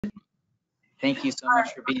Thank you so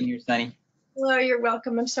much for being here, Sonnee. Hello, you're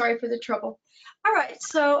welcome. I'm sorry for the trouble. All right,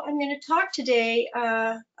 so I'm going to talk today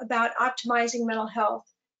about optimizing mental health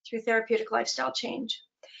through therapeutic lifestyle change.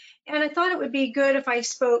 And I thought it would be good if I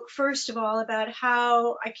spoke first of all about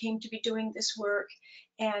how I came to be doing this work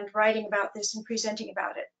and writing about this and presenting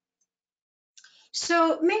about it.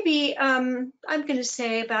 So maybe I'm going to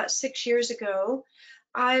say about 6 years ago,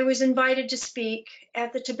 I was invited to speak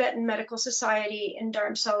at the Tibetan Medical Society in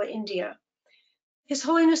Dharamsala, India. His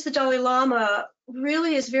Holiness the Dalai Lama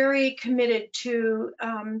really is very committed to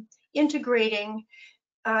integrating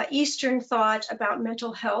Eastern thought about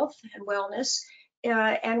mental health and wellness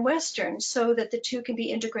and Western, so that the two can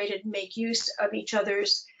be integrated and make use of each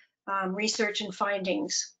other's research and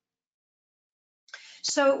findings.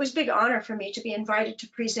 So it was a big honor for me to be invited to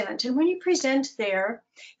present. And when you present there,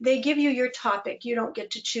 they give you your topic. You don't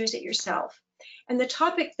get to choose it yourself. And the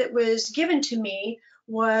topic that was given to me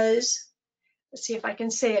was, let's see if I can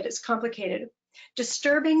say it, it's complicated.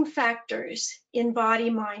 Disturbing factors in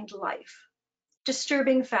body-mind life.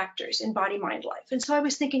 Disturbing factors in body-mind life. And so I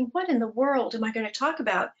was thinking, what in the world am I going to talk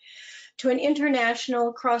about to an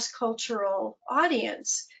international cross-cultural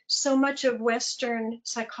audience? So much of Western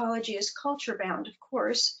psychology is culture-bound, of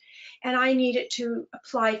course, and I need it to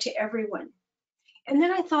apply to everyone. And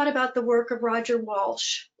then I thought about the work of Roger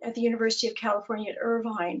Walsh at the University of California at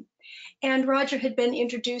Irvine. And Roger had been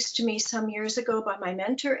introduced to me some years ago by my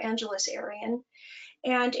mentor, Angeles Arian.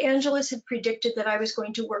 And Angeles had predicted that I was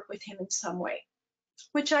going to work with him in some way,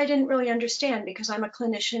 which I didn't really understand because I'm a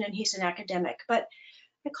clinician and he's an academic. But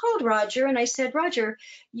I called Roger and I said, Roger,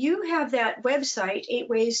 you have that website, 8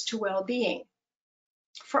 Ways to Wellbeing,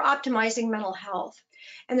 for optimizing mental health.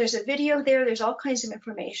 And there's a video there, there's all kinds of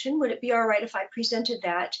information. Would it be all right if I presented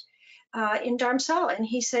that in Dharamsala? And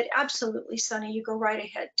he said, absolutely, Sonnee, you go right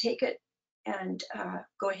ahead, take it and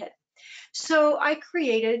go ahead. So I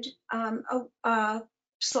created a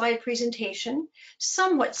slide presentation,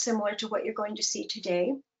 somewhat similar to what you're going to see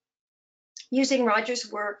today, using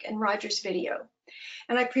Roger's work and Roger's video.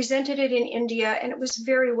 And I presented it in India, and it was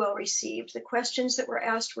very well received. The questions that were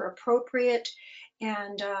asked were appropriate,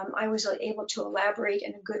 and I was able to elaborate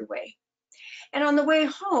in a good way. And on the way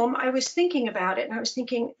home, I was thinking about it, and I was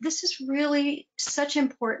thinking, this is really such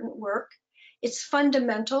important work. It's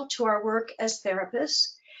fundamental to our work as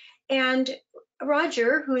therapists. And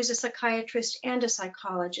Roger, who is a psychiatrist and a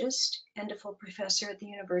psychologist and a full professor at the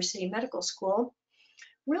University Medical School,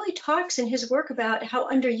 really talks in his work about how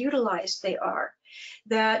underutilized they are,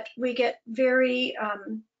 that we get very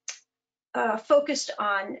focused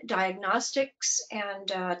on diagnostics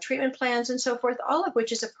and treatment plans and so forth, all of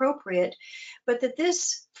which is appropriate, but that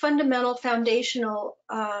this fundamental foundational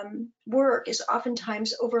work is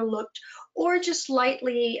oftentimes overlooked or just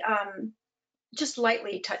lightly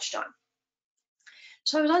touched on.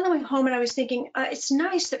 So I was on the way home and I was thinking, it's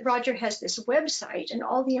nice that Roger has this website and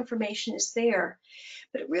all the information is there,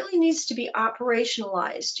 but it really needs to be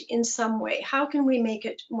operationalized in some way. How can we make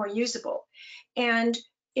it more usable? And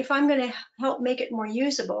if I'm going to help make it more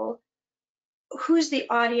usable, who's the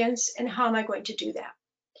audience and how am I going to do that?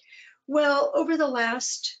 Well, over the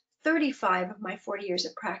last 35 of my 40 years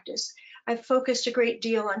of practice, I've focused a great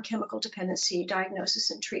deal on chemical dependency, diagnosis,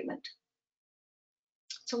 and treatment.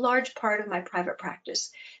 It's a large part of my private practice.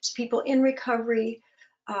 It's people in recovery,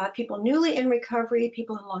 people newly in recovery,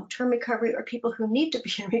 people in long-term recovery, or people who need to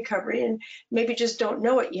be in recovery and maybe just don't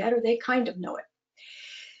know it yet, or they kind of know it.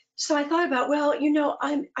 So I thought about, well, you know,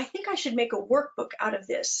 I think I should make a workbook out of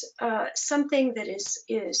this, something that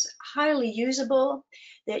is highly usable,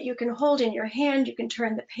 that you can hold in your hand, you can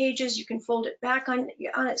turn the pages, you can fold it back on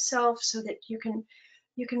itself so that you can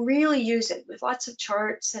really use it with lots of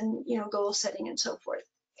charts and, you know, goal setting and so forth.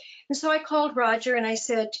 And so I called Roger and I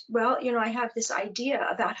said, well, you know, I have this idea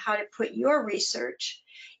about how to put your research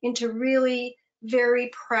into really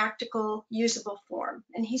very practical, usable form.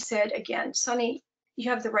 And he said, again, Sonnee, you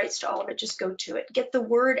have the rights to all of it, just go to it. Get the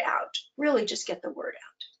word out, really just get the word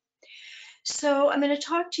out. So I'm going to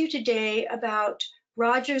talk to you today about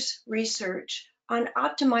Roger's research on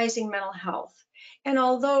optimizing mental health. And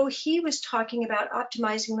although he was talking about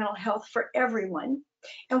optimizing mental health for everyone,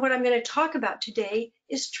 and what I'm going to talk about today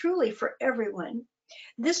is truly for everyone,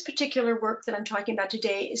 this particular work that I'm talking about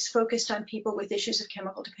today is focused on people with issues of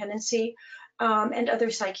chemical dependency and other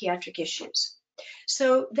psychiatric issues.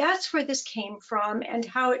 So that's where this came from and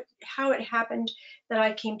how it happened that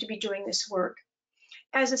I came to be doing this work.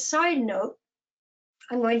 As a side note,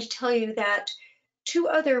 I'm going to tell you that 2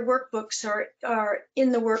 other workbooks are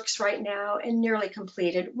in the works right now and nearly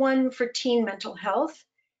completed. One for teen mental health.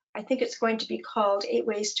 I think it's going to be called 8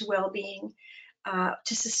 Ways to Wellbeing,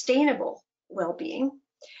 to Sustainable Wellbeing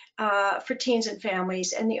for teens and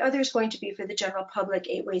families, and the other is going to be for the general public,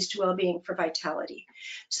 8 Ways to Wellbeing for Vitality.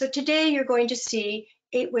 So today you're going to see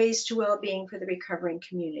 8 Ways to Wellbeing for the recovering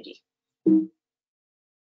community.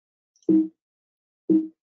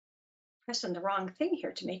 Pressing the wrong thing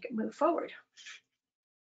here to make it move forward.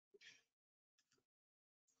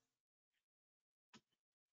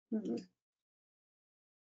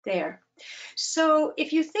 There. So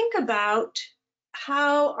if you think about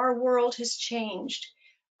how our world has changed,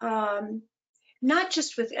 not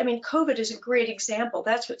just with, I mean, COVID is a great example.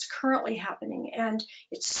 That's what's currently happening, and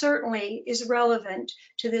it certainly is relevant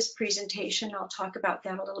to this presentation. I'll talk about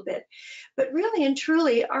that a little bit. But really and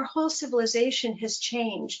truly, our whole civilization has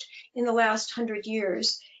changed in the last 100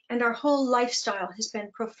 years, and our whole lifestyle has been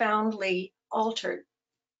profoundly altered.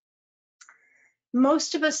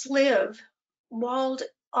 Most of us live walled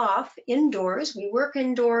off indoors. We work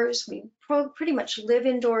indoors. We pretty much live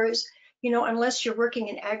indoors. You know, unless you're working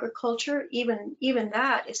in agriculture, even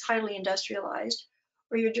that is highly industrialized,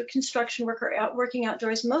 or you're a construction worker out working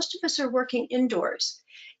outdoors. Most of us are working indoors,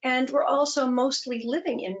 and we're also mostly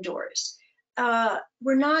living indoors.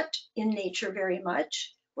 We're not in nature very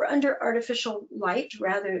much. We're under artificial light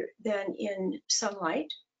rather than in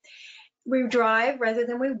sunlight. We drive rather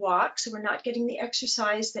than we walk, so we're not getting the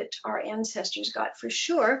exercise that our ancestors got for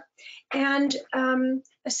sure. And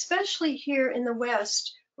especially here in the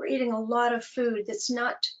West, we're eating a lot of food that's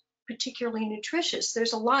not particularly nutritious.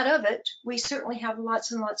 There's a lot of it. We certainly have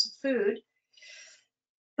lots and lots of food,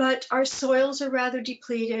 but our soils are rather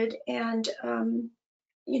depleted, and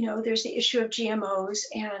you know, there's the issue of GMOs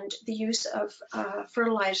and the use of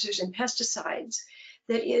fertilizers and pesticides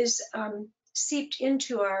that is seeped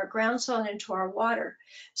into our ground soil and into our water,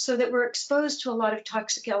 so that we're exposed to a lot of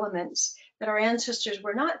toxic elements that our ancestors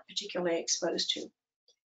were not particularly exposed to.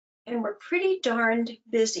 And we're pretty darned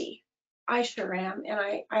busy. I sure am, and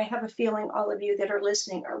I have a feeling all of you that are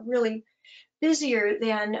listening are really busier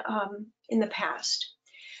than in the past.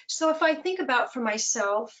 So if I think about for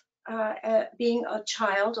myself, being a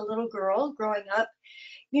child, a little girl growing up,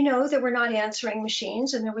 you know, there were not answering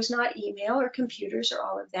machines, and there was not email or computers or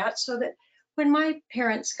all of that, so that when my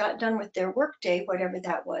parents got done with their workday, whatever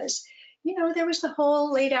that was, you know, there was the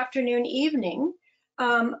whole late afternoon, evening,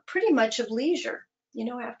 pretty much of leisure. You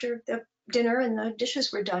know, after the dinner and the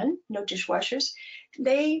dishes were done, no dishwashers,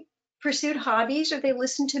 they pursued hobbies, or they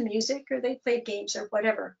listened to music, or they played games, or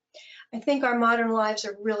whatever. I think our modern lives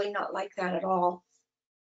are really not like that at all.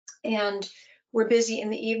 And we're busy in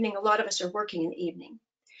the evening. A lot of us are working in the evening.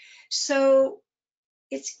 So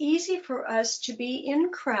it's easy for us to be in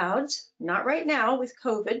crowds, not right now with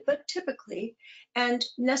COVID, but typically, and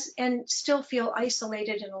still feel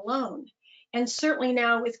isolated and alone. And certainly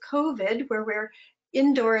now with COVID, where we're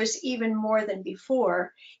indoors even more than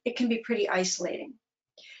before, it can be pretty isolating.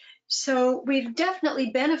 So we've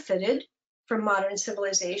definitely benefited from modern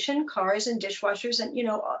civilization, cars and dishwashers and, you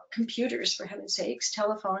know, computers, for heaven's sakes,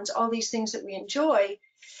 telephones, all these things that we enjoy,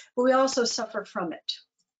 but we also suffer from it.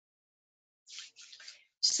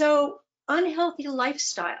 So unhealthy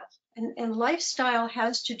lifestyle, and lifestyle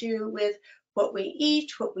has to do with what we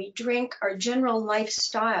eat, what we drink, our general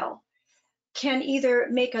lifestyle can either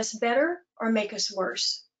make us better or make us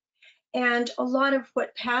worse. And a lot of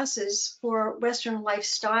what passes for Western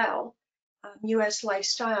lifestyle, US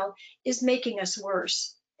lifestyle, is making us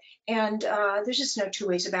worse. And there's just no two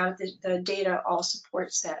ways about it. The data all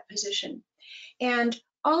supports that position. And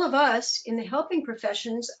all of us in the helping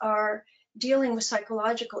professions are dealing with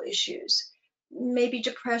psychological issues, maybe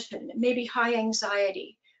depression, maybe high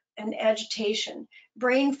anxiety and agitation,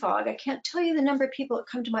 brain fog. I can't tell you the number of people that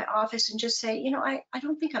come to my office and just say, you know, I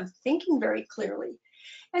don't think I'm thinking very clearly.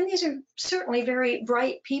 And these are certainly very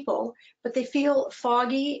bright people, but they feel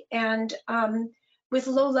foggy and with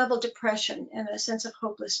low-level depression and a sense of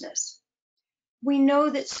hopelessness. We know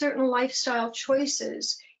that certain lifestyle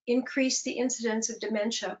choices increase the incidence of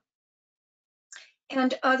dementia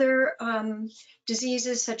and other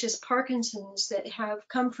diseases such as Parkinson's that have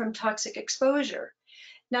come from toxic exposure.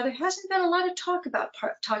 Now, there hasn't been a lot of talk about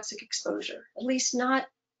toxic exposure, at least not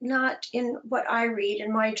in what I read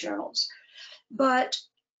in my journals. But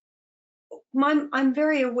I'm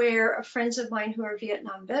very aware of friends of mine who are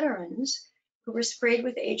Vietnam veterans who were sprayed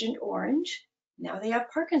with Agent Orange. Now they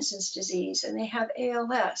have Parkinson's disease, and they have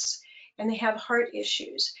ALS, and they have heart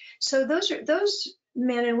issues. So those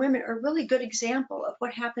men and women are a really good example of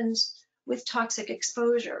what happens with toxic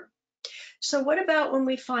exposure. So what about when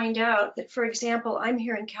we find out that, for example, I'm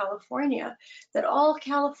here in California, that all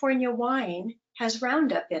California wine has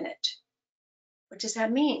Roundup in it? What does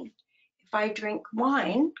that mean? If I drink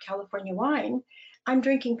wine, California wine, I'm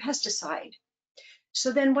drinking pesticide.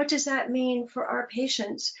 So then what does that mean for our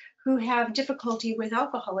patients who have difficulty with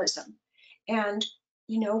alcoholism? And,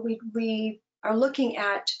 we are looking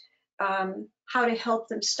at how to help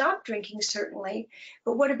them stop drinking, certainly,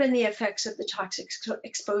 but what have been the effects of the toxic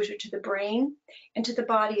exposure to the brain and to the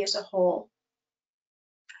body as a whole?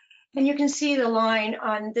 And you can see the line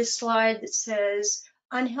on this slide that says,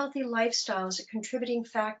 unhealthy lifestyle is a contributing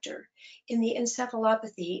factor in the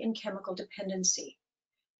encephalopathy and chemical dependency.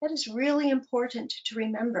 That is really important to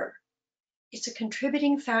remember. It's a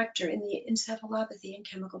contributing factor in the encephalopathy and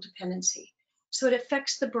chemical dependency. So it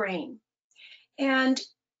affects the brain. And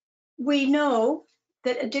we know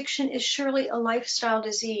that addiction is surely a lifestyle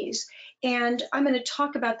disease. And I'm going to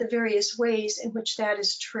talk about the various ways in which that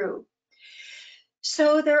is true.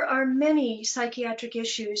 So there are many psychiatric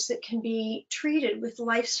issues that can be treated with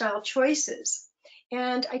lifestyle choices.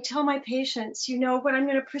 And I tell my patients, what I'm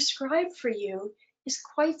going to prescribe for you is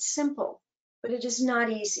quite simple, but it is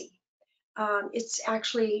not easy. It's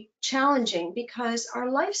actually challenging because our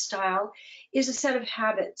lifestyle is a set of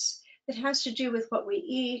habits that has to do with what we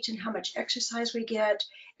eat and how much exercise we get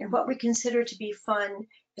and what we consider to be fun,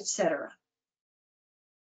 etc.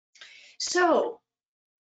 So,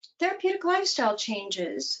 therapeutic lifestyle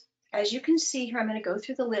changes, as you can see here, I'm going to go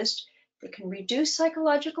through the list. They can reduce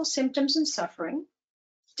psychological symptoms and suffering,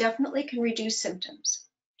 definitely can reduce symptoms.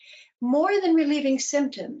 More than relieving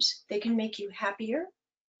symptoms, they can make you happier,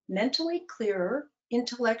 mentally clearer,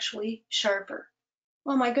 intellectually sharper.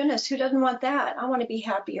 Oh my goodness, who doesn't want that? I want to be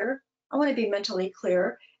happier, I want to be mentally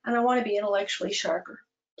clearer, and I want to be intellectually sharper.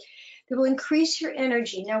 They will increase your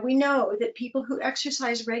energy. Now we know that people who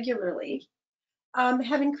exercise regularly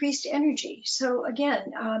have increased energy. So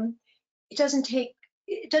again, it doesn't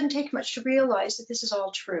take much to realize that this is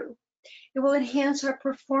all true. It will enhance our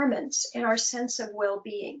performance and our sense of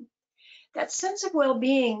well-being. That sense of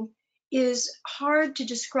well-being is hard to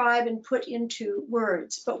describe and put into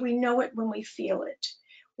words, but we know it when we feel it.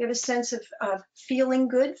 We have a sense of feeling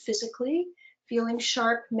good physically, feeling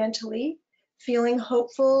sharp mentally, feeling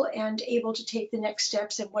hopeful and able to take the next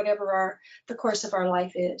steps in whatever the course of our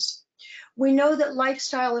life is. We know that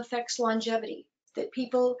lifestyle affects longevity, that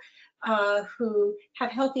people who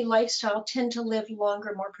have healthy lifestyle tend to live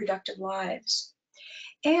longer, more productive lives.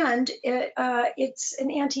 And it's an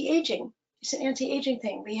anti-aging. It's an anti-aging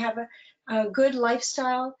thing. We have a good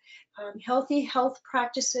lifestyle, healthy health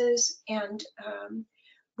practices, and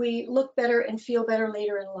we look better and feel better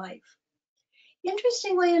later in life.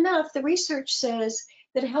 Interestingly enough, the research says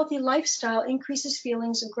that a healthy lifestyle increases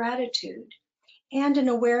feelings of gratitude and an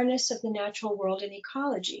awareness of the natural world and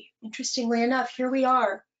ecology. Interestingly enough, here we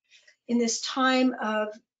are in this time of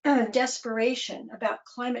desperation about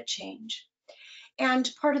climate change. And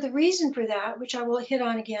part of the reason for that, which I will hit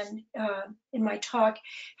on again in my talk,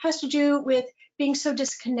 has to do with being so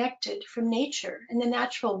disconnected from nature and the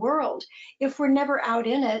natural world. If we're never out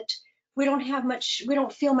in it, we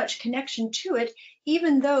don't feel much connection to it,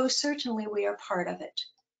 even though certainly we are part of it.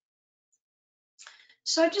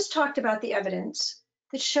 So I just talked about the evidence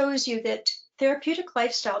that shows you that therapeutic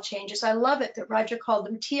lifestyle changes, I love it that Roger called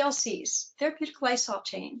them TLCs, therapeutic lifestyle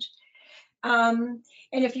change. And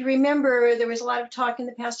if you remember, there was a lot of talk in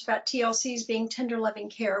the past about TLCs being tender loving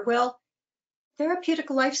care. Well, therapeutic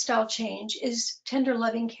lifestyle change is tender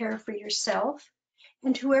loving care for yourself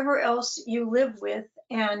and whoever else you live with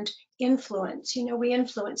and influence. We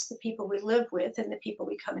influence the people we live with and the people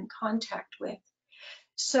we come in contact with.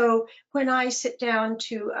 So when I sit down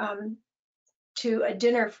to a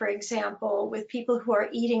dinner, for example, with people who are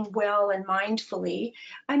eating well and mindfully,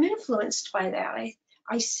 I'm influenced by that.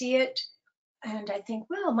 I see it and I think,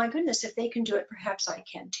 well, my goodness, if they can do it, perhaps I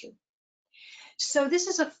can too. So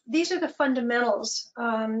these are the fundamentals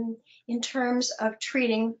in terms of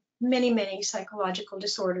treating many psychological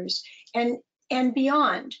disorders and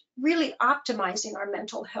beyond, really optimizing our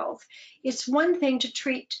mental health. It's one thing to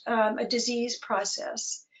treat a disease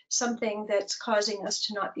process, something that's causing us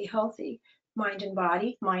to not be healthy, mind and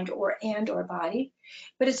body, mind or body.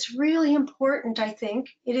 But it's really important, I think,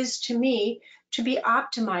 it is to me, to be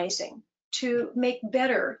optimizing, to make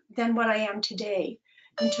better than what I am today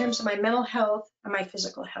in terms of my mental health and my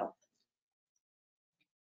physical health.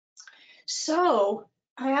 So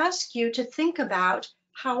I ask you to think about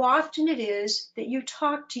how often it is that you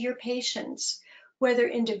talk to your patients, whether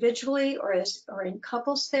individually or in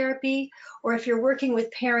couples therapy, or if you're working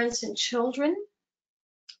with parents and children,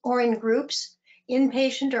 or in groups,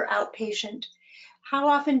 inpatient or outpatient. How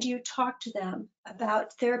often do you talk to them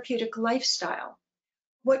about therapeutic lifestyle?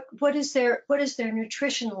 What is their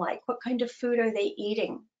nutrition like? What kind of food are they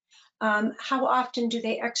eating? How often do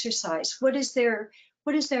they exercise? What is their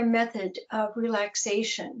method of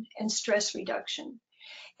relaxation and stress reduction?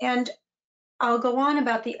 And I'll go on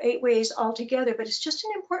about the 8 ways altogether, but it's just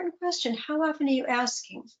an important question. How often are you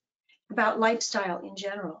asking about lifestyle in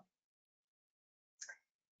general?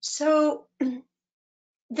 So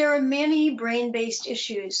there are many brain-based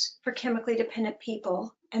issues for chemically dependent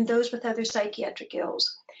people and those with other psychiatric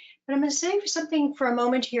ills. But I'm going to say something for a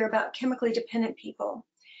moment here about chemically dependent people.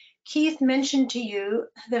 Keith mentioned to you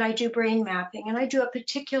that I do brain mapping, and I do a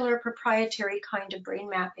particular proprietary kind of brain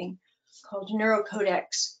mapping called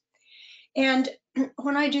neurocodex. And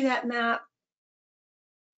when I do that map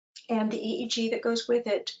and the EEG that goes with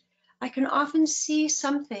it, I can often see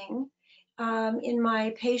something in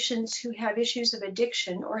my patients who have issues of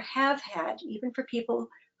addiction or have had, even for people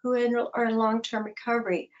who are in long-term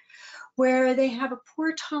recovery, where they have a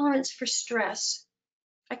poor tolerance for stress.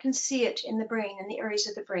 I can see it in the brain, in the areas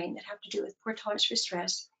of the brain that have to do with poor tolerance for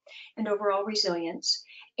stress and overall resilience.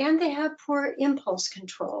 And they have poor impulse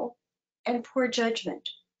control and poor judgment.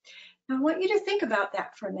 Now, I want you to think about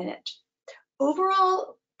that for a minute.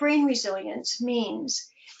 Overall brain resilience means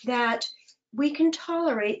that we can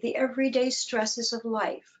tolerate the everyday stresses of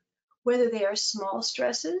life, whether they are small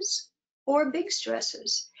stresses or big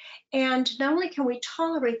stresses. And not only can we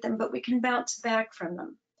tolerate them, but we can bounce back from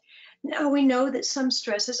them. Now, we know that some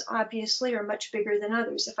stresses obviously are much bigger than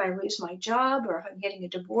others. If I lose my job, or if I'm getting a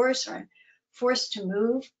divorce, or I'm forced to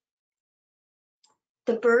move,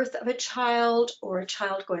 the birth of a child, or a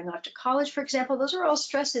child going off to college, for example, those are all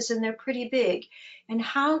stresses and they're pretty big. And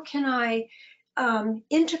how can I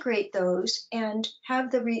integrate those and have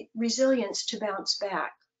the resilience to bounce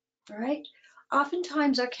back? All right.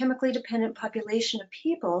 Oftentimes, our chemically dependent population of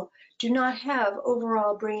people do not have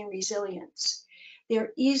overall brain resilience.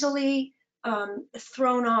 They're easily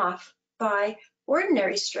thrown off by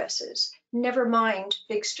ordinary stresses, never mind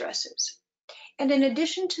big stresses. And in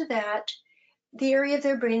addition to that, the area of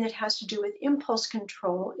their brain that has to do with impulse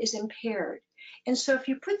control is impaired. And so if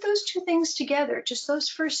you put those two things together, just those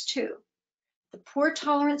first two, the poor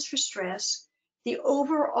tolerance for stress, the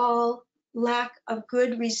overall lack of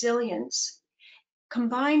good resilience,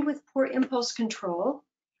 combined with poor impulse control,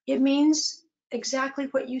 it means exactly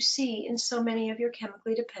what you see in so many of your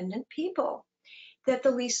chemically dependent people, that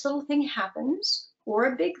the least little thing happens or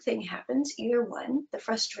a big thing happens, either one, the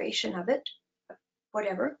frustration of it,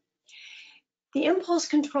 whatever. The impulse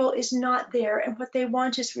control is not there, and what they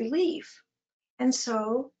want is relief. And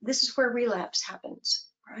so this is where relapse happens,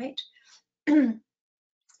 right? In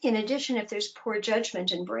addition, if there's poor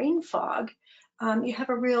judgment and brain fog, you have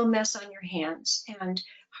a real mess on your hands. And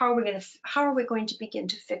how are we going to begin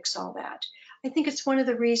to fix all that? I think it's one of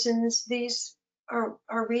the reasons, these are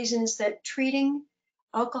reasons that treating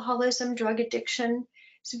alcoholism, drug addiction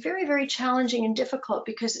is very, very challenging and difficult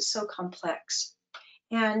because it's so complex.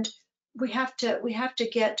 And we have to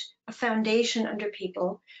get a foundation under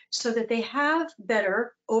people so that they have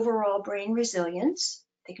better overall brain resilience.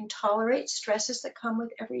 They can tolerate stresses that come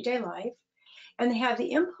with everyday life, and they have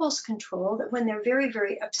the impulse control that when they're very,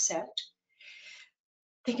 very upset,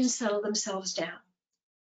 they can settle themselves down.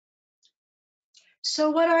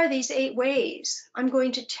 So what are these 8 ways? I'm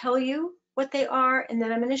going to tell you what they are, and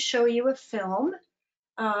then I'm going to show you a film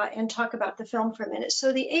and talk about the film for a minute.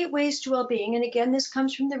 So the 8 ways to well-being, and again, this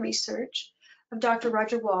comes from the research of Dr.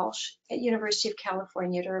 Roger Walsh at University of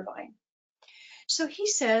California at Irvine. So he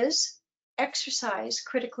says, exercise,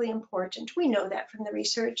 critically important. We know that from the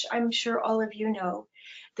research. I'm sure all of you know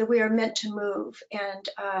that we are meant to move, and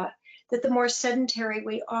that the more sedentary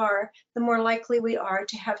we are, the more likely we are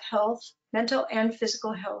to have health, mental and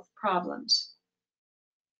physical health problems.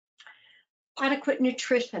 Adequate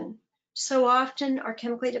nutrition. So often our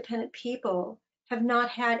chemically dependent people have not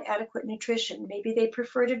had adequate nutrition. Maybe they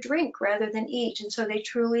prefer to drink rather than eat, and so they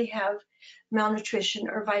truly have malnutrition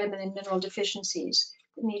or vitamin and mineral deficiencies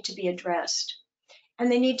that need to be addressed.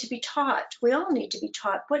 And they need to be taught. We all need to be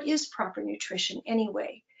taught what is proper nutrition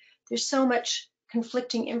anyway. There's so much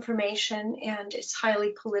conflicting information, and it's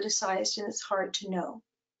highly politicized, and it's hard to know.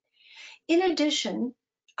 In addition,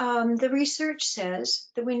 the research says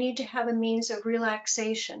that we need to have a means of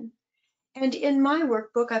relaxation. And in my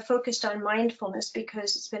workbook, I focused on mindfulness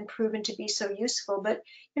because it's been proven to be so useful. But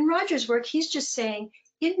in Roger's work, he's just saying,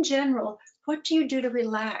 in general, what do you do to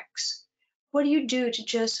relax? What do you do to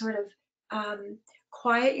just sort of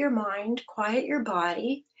quiet your mind, quiet your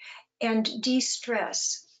body, and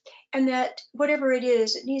de-stress? And that whatever it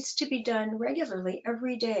is, it needs to be done regularly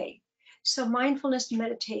every day. So mindfulness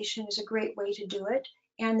meditation is a great way to do it,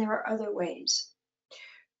 and there are other ways.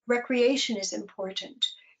 Recreation is important.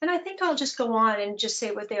 And I think I'll just go on and just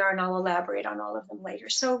say what they are, and I'll elaborate on all of them later.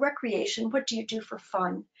 So recreation, what do you do for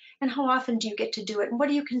fun? And how often do you get to do it? And what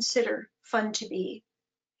do you consider fun to be?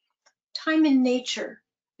 Time in nature.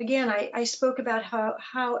 Again, I spoke about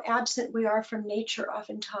how absent we are from nature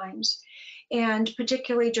oftentimes. And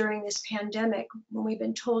particularly during this pandemic, when we've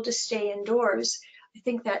been told to stay indoors, I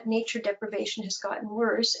think that nature deprivation has gotten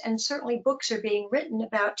worse. And certainly books are being written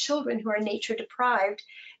about children who are nature deprived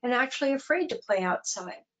and actually afraid to play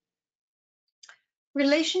outside.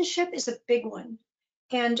 Relationship is a big one.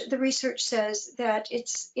 And the research says that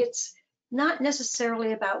it's not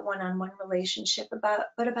necessarily about one-on-one relationship,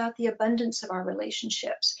 but about the abundance of our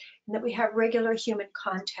relationships, and that we have regular human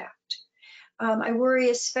contact. I worry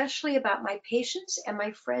especially about my patients and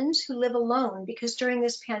my friends who live alone, because during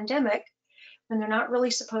this pandemic, when they're not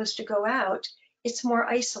really supposed to go out, it's more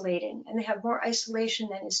isolating, and they have more isolation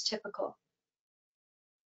than is typical.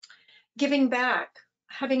 Giving back,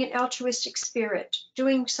 having an altruistic spirit,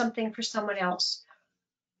 doing something for someone else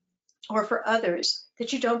or for others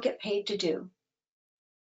that you don't get paid to do.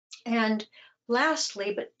 And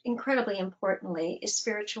lastly, but incredibly importantly, is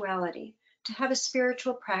spirituality, to have a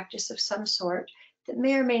spiritual practice of some sort that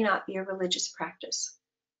may or may not be a religious practice.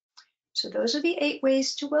 So those are the 8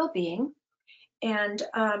 ways to well-being. And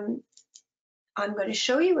I'm going to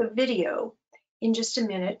show you a video in just a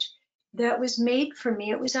minute that was made for me.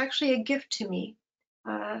 It was actually a gift to me.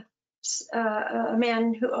 A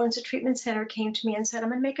man who owns a treatment center came to me and said, I'm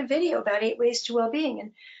going to make a video about 8 ways to well-being,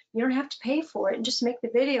 and you don't have to pay for it, and just make the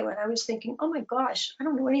video. And I was thinking, oh my gosh, I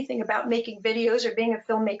don't know anything about making videos or being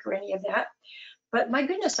a filmmaker or any of that. But my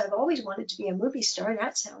goodness, I've always wanted to be a movie star.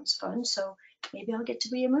 That sounds fun. So maybe I'll get to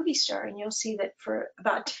be a movie star, and you'll see that for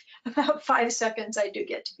about 5 seconds I do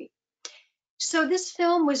get to be. So this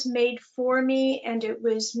film was made for me, and it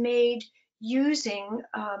was made using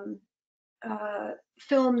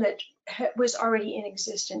film that was already in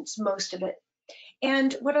existence, most of it.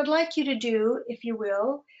 And what I'd like you to do, if you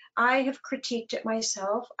will, I have critiqued it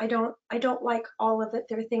myself. I don't like all of it.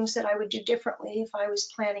 There are things that I would do differently if I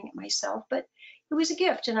was planning it myself, but it was a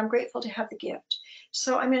gift, and I'm grateful to have the gift.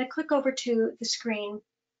 So I'm going to click over to the screen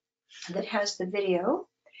that has the video,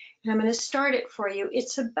 and I'm going to start it for you.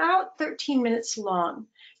 It's about 13 minutes long,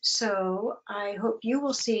 so I hope you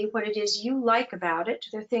will see what it is you like about it.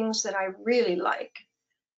 There are things that I really like,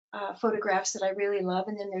 photographs that I really love,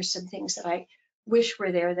 and then there's some things that I wish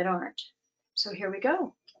were there that aren't. So here we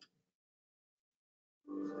go.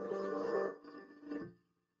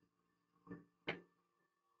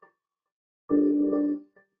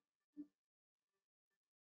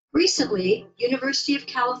 Recently, University of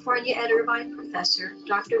California at Irvine professor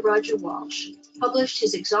Dr. Roger Walsh published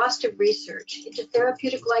his exhaustive research into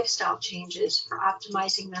therapeutic lifestyle changes for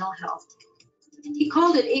optimizing mental health. He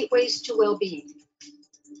called it 8 Ways to Well-Being.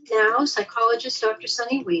 Now, psychologist Dr.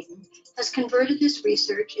 Sonnee Weedn has converted this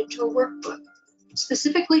research into a workbook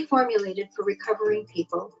specifically formulated for recovering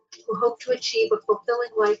people who hope to achieve a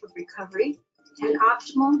fulfilling life of recovery and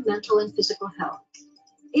optimal mental and physical health.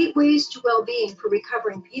 8 Ways to Well-Being for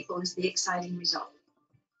Recovering People is the exciting result.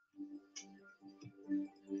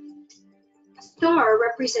 A star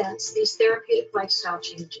represents these therapeutic lifestyle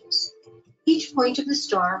changes. Each point of the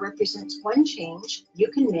star represents one change you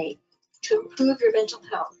can make to improve your mental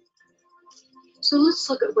health. So let's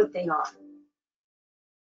look at what they are.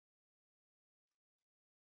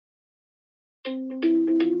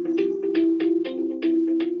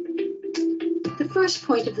 The first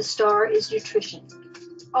point of the star is nutrition.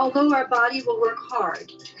 Although our body will work hard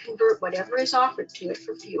to convert whatever is offered to it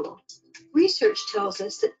for fuel, research tells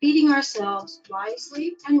us that feeding ourselves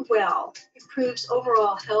wisely and well improves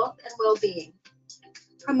overall health and well-being,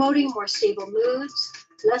 promoting more stable moods,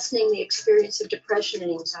 lessening the experience of depression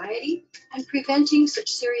and anxiety, and preventing such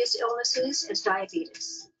serious illnesses as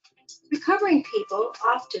diabetes. Recovering people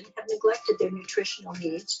often have neglected their nutritional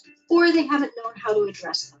needs, or they haven't known how to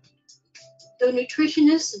address them. Though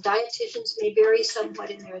nutritionists and dietitians may vary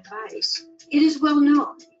somewhat in their advice, it is well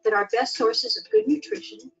known that our best sources of good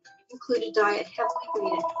nutrition include a diet heavily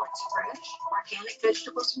weighted towards fresh, organic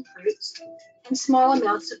vegetables and fruits, and small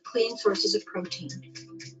amounts of clean sources of protein.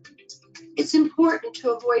 It's important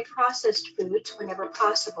to avoid processed foods whenever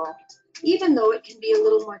possible, even though it can be a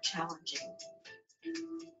little more challenging.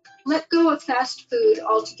 Let go of fast food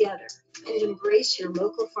altogether and embrace your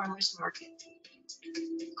local farmer's market.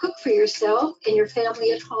 Cook for yourself and your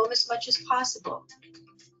family at home as much as possible.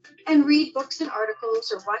 And read books and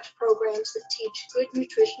articles or watch programs that teach good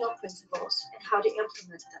nutritional principles and how to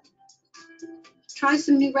implement them. Try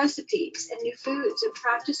some new recipes and new foods and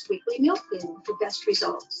practice weekly meal planning for best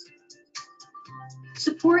results.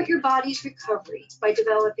 Support your body's recovery by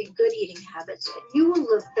developing good eating habits, and you will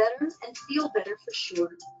live better and feel better for sure.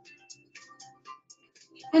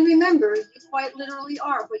 And remember, you quite literally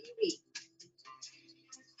are what you eat.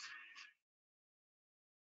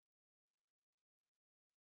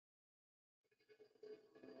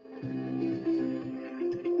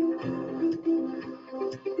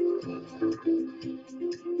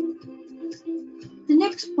 The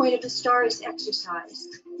next point of the star is exercise.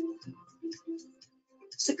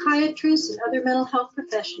 Psychiatrists and other mental health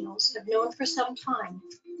professionals have known for some time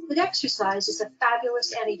that exercise is a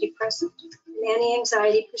fabulous antidepressant and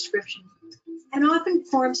anti-anxiety prescription, and often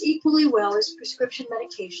performs equally well as prescription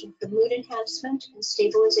medication for mood enhancement and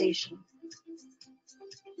stabilization.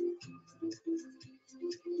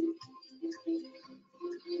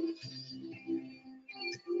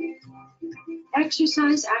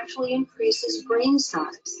 Exercise actually increases brain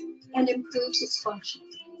size and improves its function.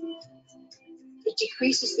 It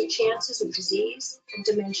decreases the chances of disease and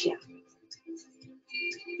dementia.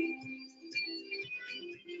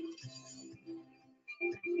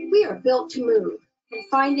 We are built to move, and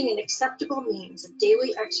finding an acceptable means of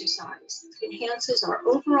daily exercise enhances our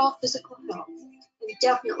overall physical health and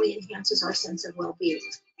definitely enhances our sense of well-being.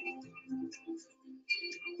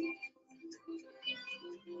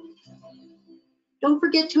 Don't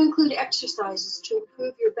forget to include exercises to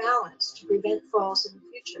improve your balance to prevent falls in the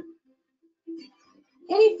future.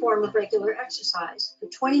 Any form of regular exercise for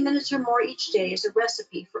 20 minutes or more each day is a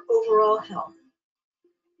recipe for overall health.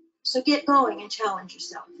 So get going and challenge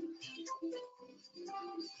yourself.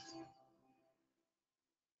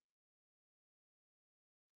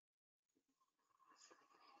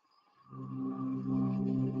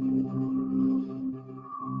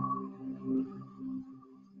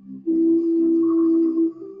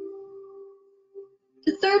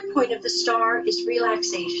 The third point of the star is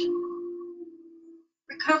relaxation.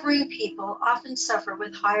 Recovering people often suffer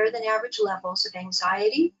with higher than average levels of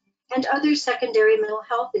anxiety and other secondary mental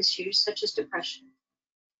health issues such as depression.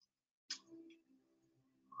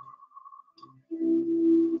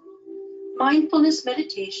 Mindfulness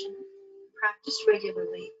meditation, practiced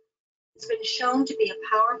regularly, has been shown to be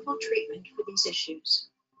a powerful treatment for these issues.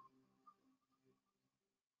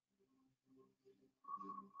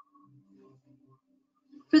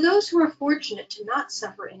 For those who are fortunate to not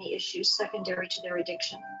suffer any issues secondary to their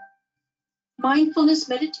addiction, mindfulness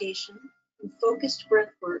meditation and focused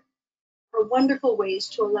breath work are wonderful ways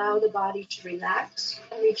to allow the body to relax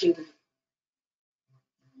and rejuvenate.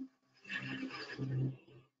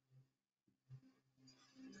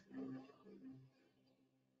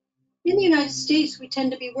 In the United States, we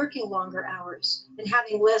tend to be working longer hours and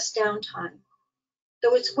having less downtime,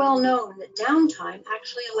 though it's well known that downtime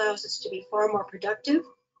actually allows us to be far more productive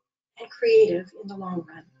and creative in the long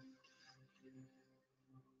run.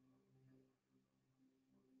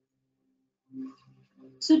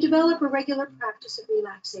 So develop a regular practice of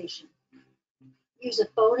relaxation. Use a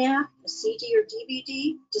phone app, a CD or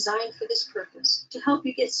DVD designed for this purpose to help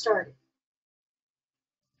you get started.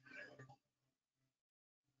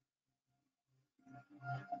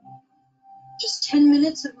 Just 10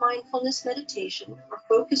 minutes of mindfulness meditation or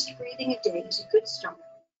focused breathing a day is a good start,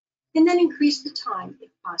 and then increase the time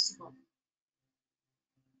if possible.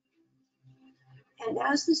 And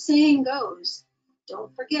as the saying goes,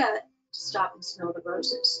 don't forget to stop and smell the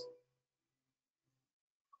roses.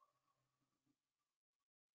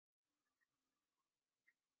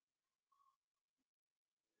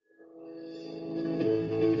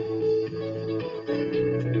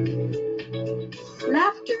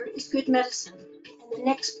 Laughter is good medicine, and the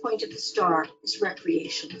next point of the star is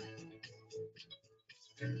recreation.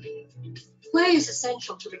 Play is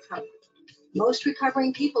essential to recovery. Most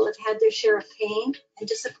recovering people have had their share of pain and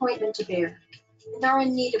disappointment to bear, and are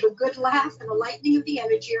in need of a good laugh and a lightening of the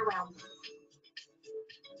energy around them.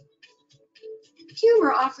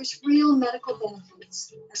 Humor offers real medical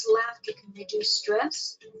benefits, as laughter can reduce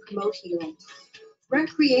stress and promote healing.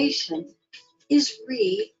 Recreation is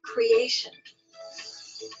recreation.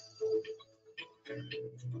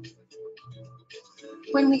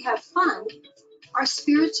 When we have fun, our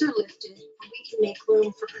spirits are lifted and we can make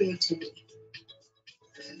room for creativity.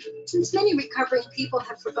 Since many recovering people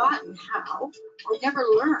have forgotten how or never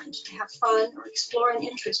learned to have fun or explore an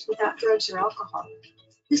interest without drugs or alcohol,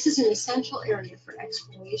 this is an essential area for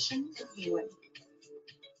exploration and healing.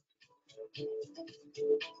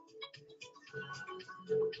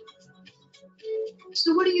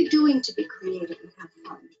 So what are you doing to be creative and have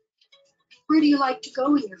fun? Where do you like to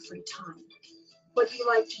go in your free time? What do you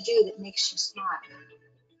like to do that makes you smile?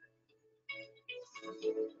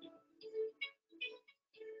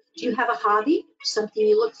 Do you have a hobby, something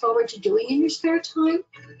you look forward to doing in your spare time?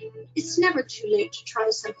 It's never too late to try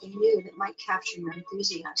something new that might capture your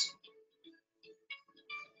enthusiasm.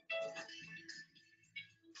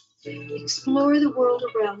 Explore the world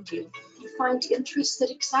around you and find interests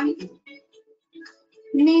that excite you.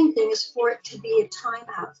 The main thing is for it to be a time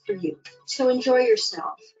out for you. So enjoy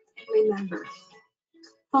yourself and remember,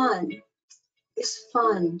 fun is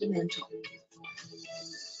fundamental.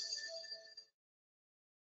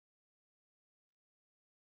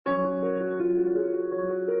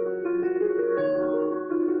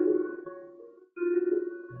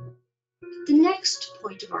 The next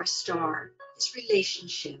point of our star is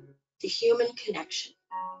relationship, the human connection.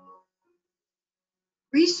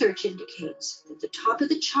 Research indicates that the top of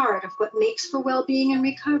the chart of what makes for well-being and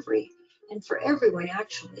recovery, and for everyone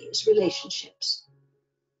actually, is relationships.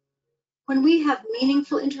 When we have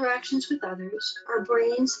meaningful interactions with others, our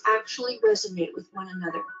brains actually resonate with one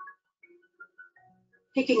another,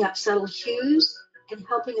 picking up subtle cues and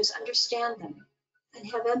helping us understand them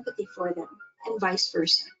and have empathy for them, and vice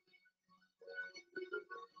versa.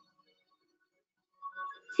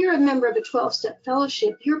 If you're a member of a 12-step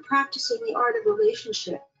fellowship, you're practicing the art of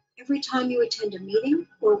relationship every time you attend a meeting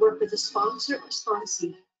or work with a sponsor or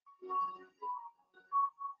sponsee.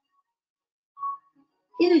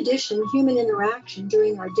 In addition, human interaction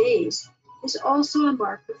during our days is also a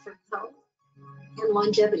marker for health and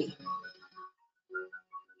longevity.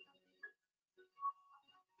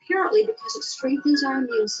 Apparently because it strengthens our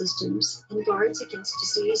immune systems and guards against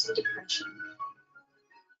disease and depression.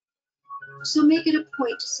 So make it a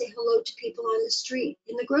point to say hello to people on the street,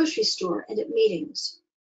 in the grocery store, and at meetings.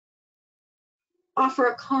 Offer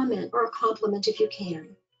a comment or a compliment if you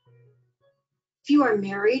can. If you are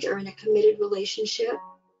married or in a committed relationship,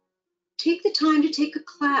 take the time to take a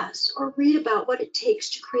class or read about what it takes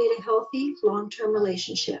to create a healthy, long-term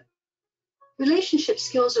relationship. Relationship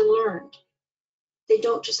skills are learned. They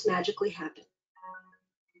don't just magically happen.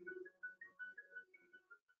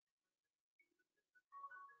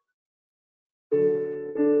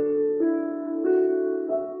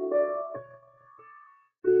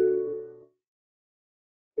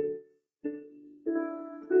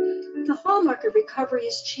 The hallmark of recovery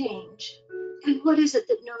is change. And what is it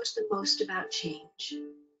that knows the most about change?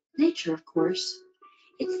 Nature, of course.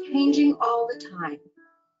 It's changing all the time.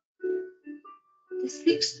 The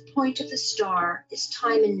sixth point of the star is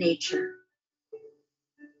time in nature.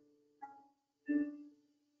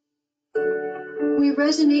 We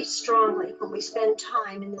resonate strongly when we spend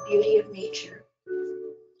time in the beauty of nature.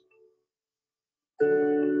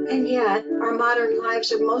 And yet, our modern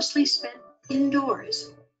lives are mostly spent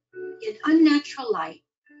indoors, in unnatural light,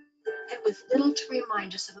 and with little to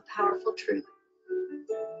remind us of a powerful truth.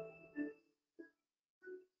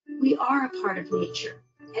 We are a part of nature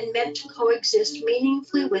and meant to coexist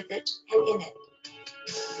meaningfully with it and in it.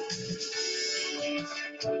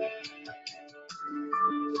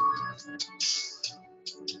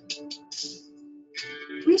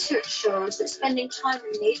 Research shows that spending time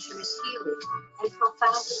in nature is healing and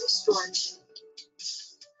profoundly restorative.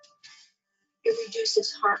 It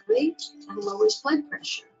reduces heart rate and lowers blood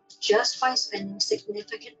pressure just by spending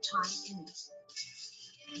significant time in it.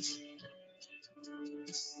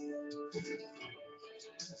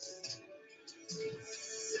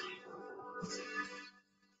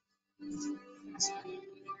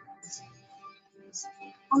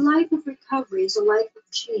 A life of recovery is a life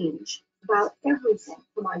of change about everything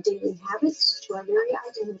from our daily habits to our very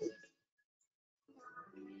identity.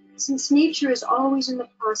 Since nature is always in the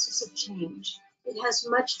process of change, it has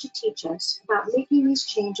much to teach us about making these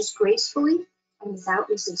changes gracefully and without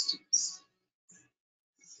resistance.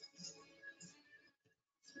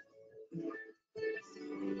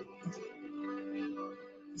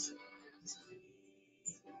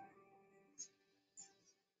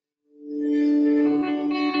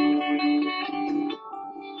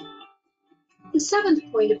 The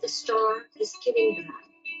seventh point of the star is giving back.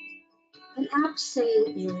 An apt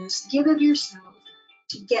saying is, give of yourself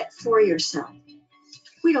to get for yourself.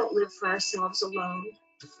 We don't live for ourselves alone.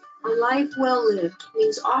 A life well lived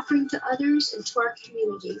means offering to others and to our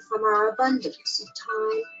community from our abundance of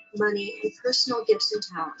time, money, and personal gifts and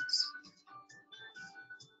talents.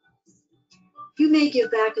 You may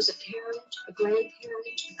give back as a parent, a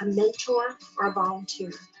grandparent, a mentor, or a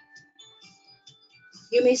volunteer.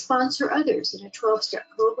 You may sponsor others in a 12-step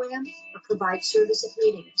program or provide service at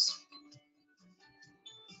meetings.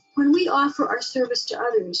 When we offer our service to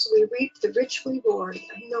others, we reap the rich reward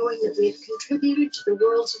of knowing that we have contributed to the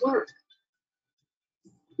world's work.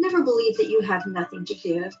 Never believe that you have nothing to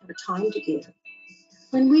give or time to give.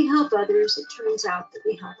 When we help others, it turns out that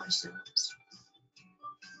we help ourselves.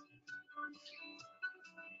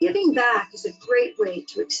 Giving back is a great way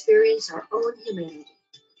to experience our own humanity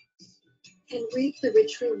and reap the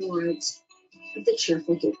rich rewards of the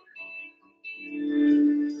cheerful giver.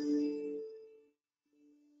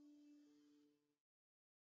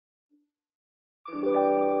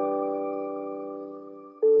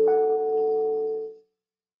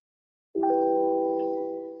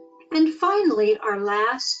 And finally, our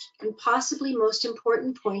last and possibly most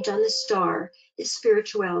important point on the star is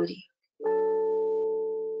spirituality.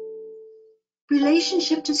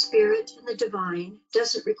 Relationship to spirit and the divine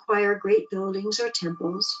doesn't require great buildings or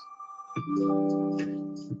temples,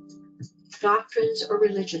 doctrines or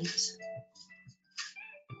religions.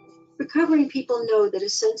 Recovering people know that a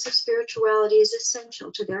sense of spirituality is essential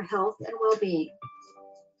to their health and well-being.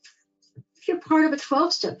 If you're part of a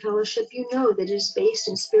 12-step fellowship, you know that it is based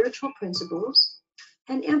in spiritual principles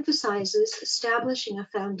and emphasizes establishing a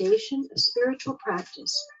foundation of spiritual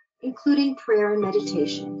practice, including prayer and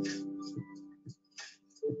meditation.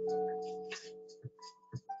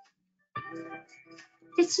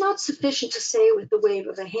 It's not sufficient to say with the wave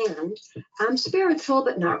of a hand, I'm spiritual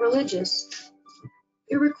but not religious.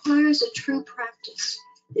 It requires a true practice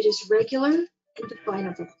that is regular and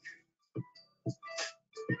definable.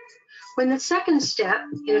 When the second step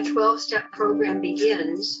in a 12-step program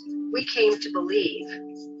begins, we came to believe.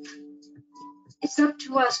 It's up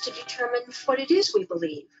to us to determine what it is we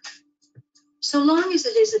believe. So long as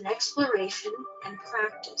it is an exploration and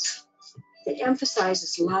practice that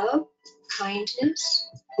emphasizes love, kindness,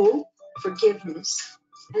 hope, forgiveness,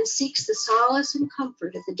 and seeks the solace and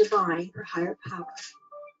comfort of the divine or higher power.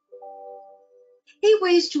 8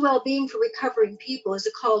 Ways to Wellbeing for Recovering People is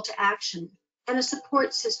a call to action and a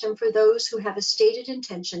support system for those who have a stated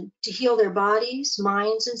intention to heal their bodies,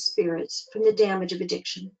 minds, and spirits from the damage of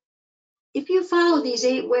addiction. If you follow these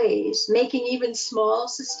 8 ways, making even small,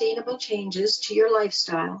 sustainable changes to your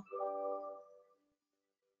lifestyle,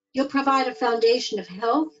 you'll provide a foundation of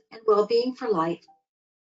health and well-being for life,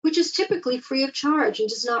 which is typically free of charge and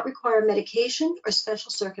does not require medication or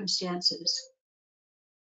special circumstances.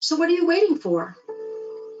 So what are you waiting for?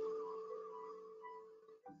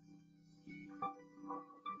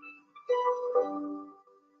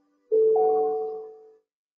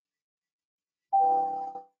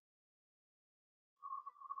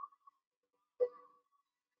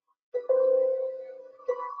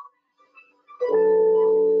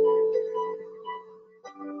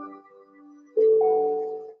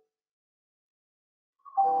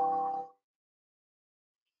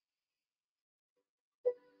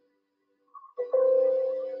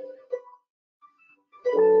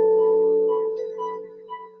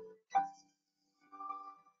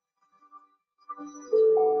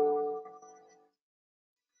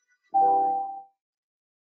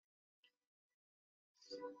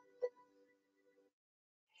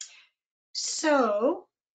 So,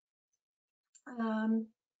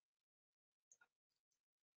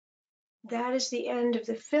 that is the end of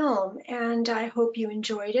the film, and I hope you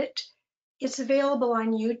enjoyed it. It's available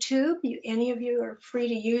on YouTube. Any of you are free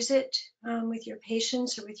to use it with your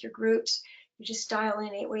patients or with your groups. You just dial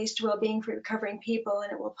in 8 Ways to Wellbeing for Recovering People,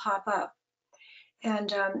 and it will pop up.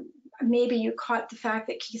 And maybe you caught the fact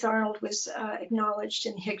that Keith Arnold was acknowledged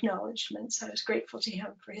in the acknowledgements. I was grateful to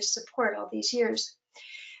him for his support all these years.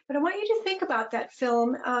 But I want you to think about that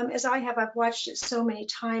film as I have. I've watched it so many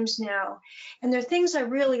times now, and there are things I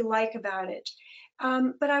really like about it.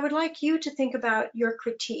 But I would like you to think about your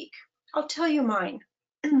critique. I'll tell you mine.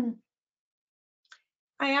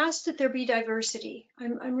 I asked that there be diversity.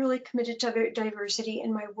 I'm really committed to diversity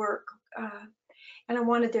in my work, and I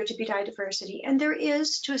wanted there to be diversity, and there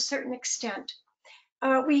is to a certain extent.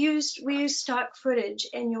 We used stock footage,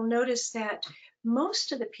 and you'll notice that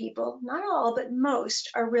most of the people, not all, but most,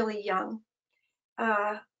 are really young.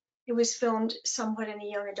 It was filmed somewhat in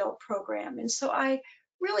a young adult program, and so I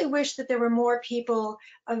really wish that there were more people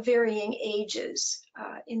of varying ages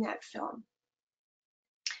in that film.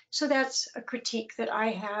 So that's a critique that I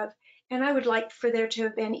have, and I would like for there to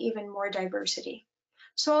have been even more diversity.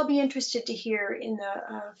 So I'll be interested to hear in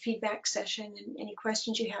the feedback session and any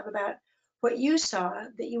questions you have about what you saw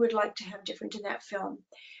that you would like to have different in that film.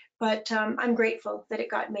 But I'm grateful that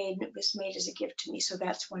it got made, and it was made as a gift to me, so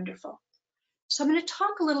that's wonderful. So I'm going to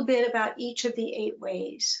talk a little bit about each of the 8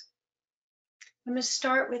 ways. I'm going to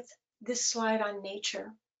start with this slide on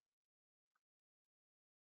nature.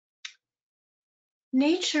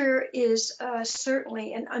 Nature is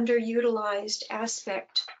certainly an underutilized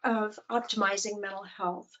aspect of optimizing mental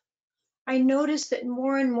health. I notice that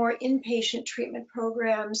more and more inpatient treatment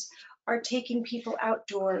programs are taking people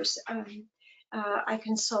outdoors. I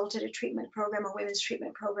consulted a treatment program, a women's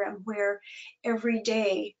treatment program, where every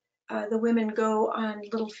day the women go on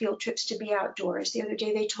little field trips to be outdoors. The other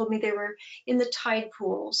day they told me they were in the tide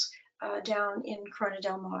pools down in Corona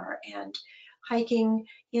del Mar and hiking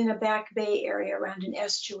in a back bay area around an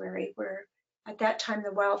estuary where at that time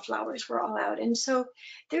the wildflowers were all out. And so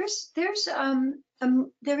there is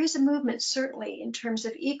a movement certainly in terms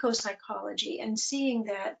of eco-psychology and seeing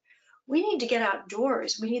that we need to get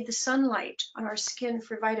outdoors. We need the sunlight on our skin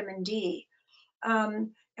for vitamin D.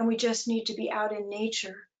 And we just need to be out in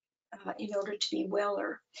nature in order to be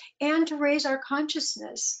weller and to raise our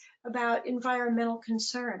consciousness about environmental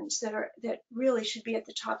concerns that really should be at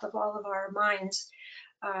the top of all of our minds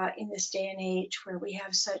in this day and age where we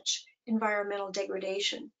have such environmental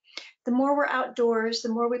degradation. The more we're outdoors, the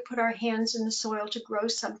more we put our hands in the soil to grow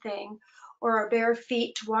something, or our bare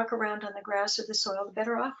feet to walk around on the grass or the soil, the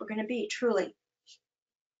better off we're going to be, truly.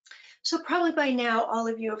 So probably by now, all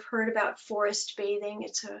of you have heard about forest bathing.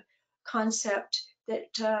 It's a concept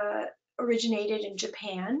that originated in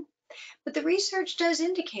Japan. But the research does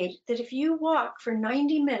indicate that if you walk for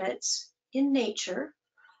 90 minutes in nature,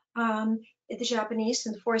 the Japanese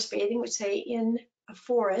in the forest bathing would say in a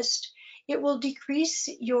forest, it will decrease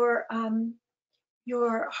your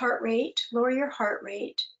heart rate, lower your heart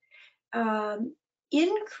rate,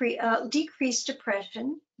 decrease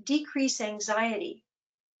depression, decrease anxiety.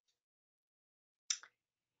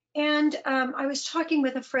 And I was talking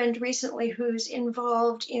with a friend recently who's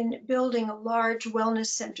involved in building a large wellness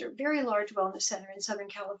center, very large wellness center in Southern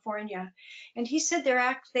California. And he said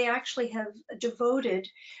they actually have devoted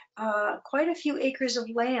quite a few acres of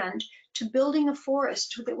land to building a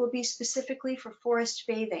forest that will be specifically for forest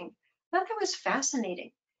bathing. I thought that was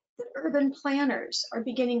fascinating, that urban planners are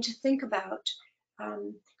beginning to think about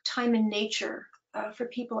time in nature for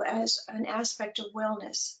people as an aspect of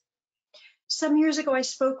wellness. Some years ago, I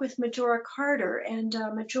spoke with Majora Carter, and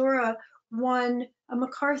Majora won a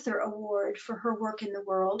MacArthur Award for her work in the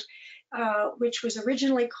world, which was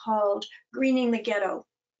originally called Greening the Ghetto.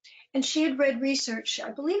 And she had read research,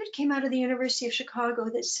 I believe it came out of the University of Chicago,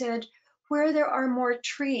 that said, where there are more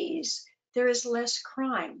trees, there is less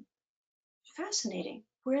crime. Fascinating.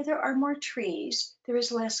 Where there are more trees, there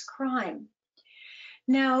is less crime.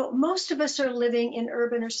 Now, most of us are living in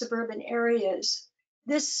urban or suburban areas.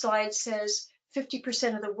 This slide says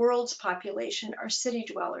 50% of the world's population are city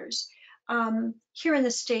dwellers. Here in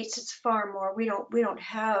the States, it's far more. We don't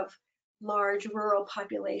have large rural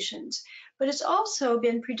populations, but it's also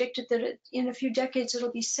been predicted that in a few decades,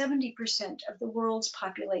 it'll be 70% of the world's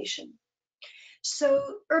population.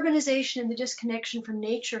 So urbanization and the disconnection from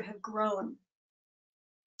nature have grown.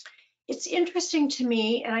 It's interesting to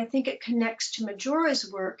me, and I think it connects to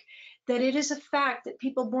Majora's work, that it is a fact that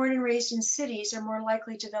people born and raised in cities are more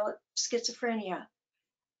likely to develop schizophrenia.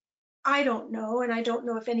 I don't know, and I don't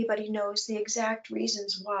know if anybody knows the exact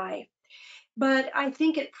reasons why, but I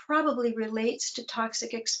think it probably relates to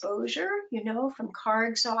toxic exposure, from car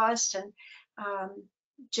exhaust and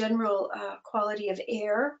general quality of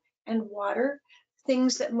air and water,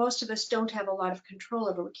 things that most of us don't have a lot of control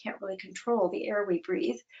over. We can't really control the air we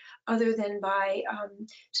breathe, other than by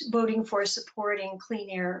voting for supporting clean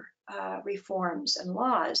air reforms and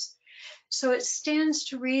laws. So it stands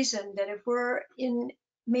to reason that if we're in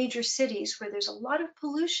major cities where there's a lot of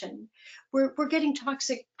pollution, we're getting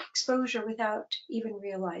toxic exposure without even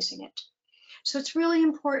realizing it. So it's really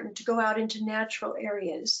important to go out into natural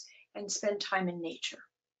areas and spend time in nature.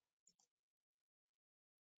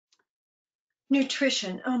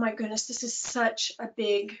 Nutrition, oh my goodness, this is such a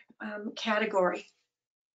big category.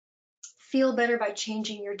 Feel better by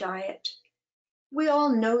changing your diet. We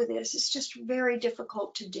all know this, it's just very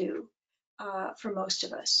difficult to do for most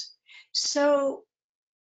of us. So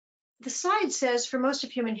the slide says for most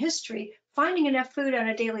of human history, finding enough food on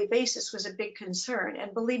a daily basis was a big concern.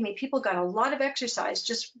 And believe me, people got a lot of exercise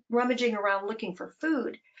just rummaging around looking for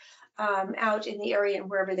food out in the area and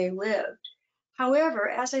wherever they lived. However,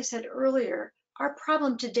 as I said earlier, our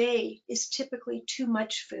problem today is typically too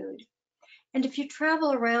much food. And if you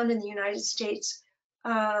travel around in the United States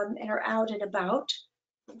and are out and about,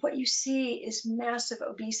 what you see is massive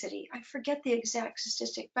obesity. I forget the exact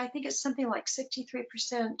statistic, but I think it's something like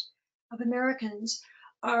 63% of Americans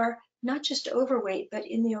are not just overweight, but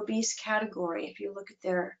in the obese category if you look at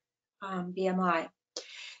their BMI.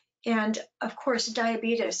 And of course,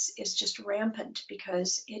 diabetes is just rampant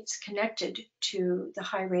because it's connected to the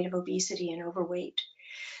high rate of obesity and overweight.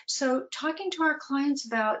 So talking to our clients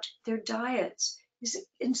about their diets is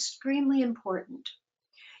extremely important.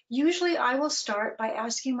 Usually I will start by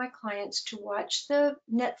asking my clients to watch the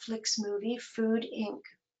Netflix movie Food Inc.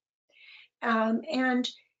 And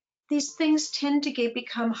these things tend to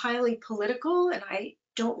become highly political, and I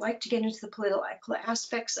don't like to get into the political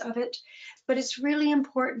aspects of it, but it's really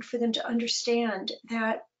important for them to understand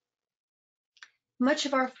that much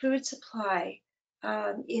of our food supply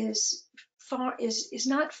is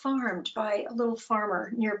not farmed by a little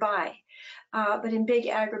farmer nearby, but in big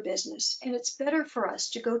agribusiness. And it's better for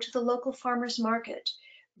us to go to the local farmer's market,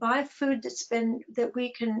 buy food that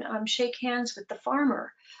we can shake hands with the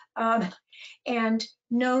farmer, and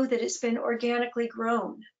know that it's been organically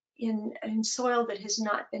grown in soil that has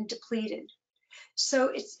not been depleted.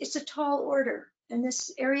 So it's a tall order. And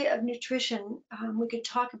this area of nutrition we could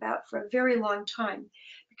talk about for a very long time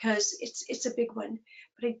because it's a big one.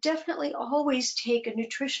 But I definitely always take a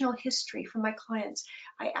nutritional history from my clients.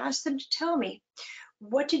 I ask them to tell me,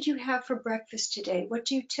 what did you have for breakfast today? What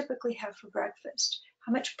do you typically have for breakfast?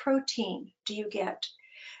 How much protein do you get?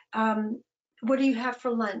 What do you have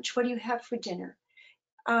for lunch? What do you have for dinner?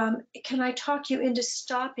 Can I talk you into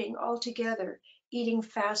stopping altogether eating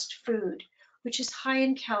fast food, which is high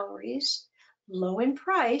in calories, low in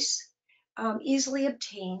price, easily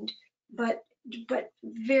obtained, but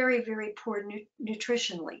very, very poor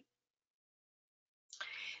nutritionally.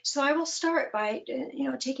 So I will start by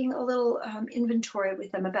taking a little inventory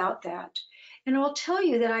with them about that. And I'll tell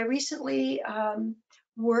you that I recently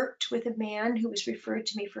worked with a man who was referred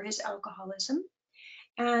to me for his alcoholism,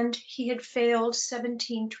 and he had failed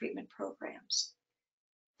 17 treatment programs.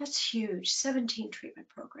 That's huge, 17 treatment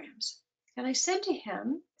programs. And I said to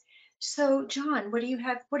him, so John, what did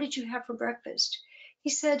you have for breakfast? He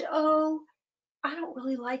said, oh, I don't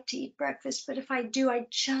really like to eat breakfast, but if I do, I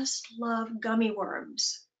just love gummy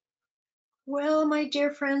worms. Well, my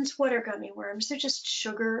dear friends, what are gummy worms? They're just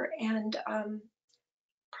sugar and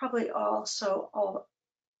probably also all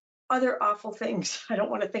other awful things I don't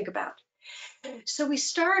want to think about. So we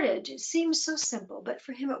started, it seems so simple, but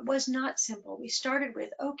for him it was not simple. We started with,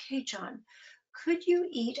 okay, John, could you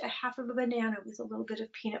eat a half of a banana with a little bit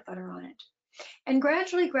of peanut butter on it? And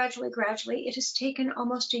gradually, it has taken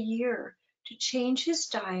almost a year to change his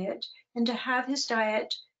diet and to have his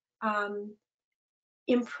diet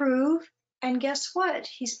improve. And guess what?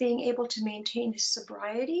 He's being able to maintain his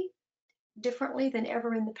sobriety differently than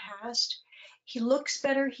ever in the past. He looks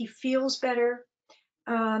better, he feels better,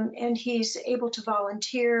 and he's able to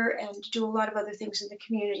volunteer and do a lot of other things in the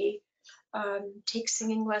community, take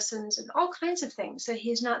singing lessons and all kinds of things that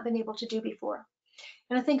he's not been able to do before.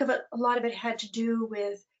 And I think a lot of it had to do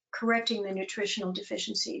with correcting the nutritional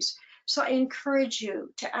deficiencies. So I encourage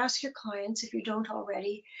you to ask your clients, if you don't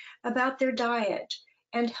already, about their diet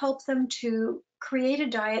and help them to create a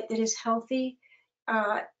diet that is healthy.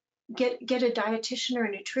 Get a dietitian or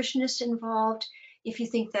a nutritionist involved if you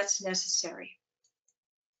think that's necessary.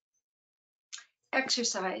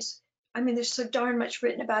 Exercise. I mean, there's so darn much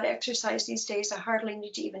written about exercise these days, I hardly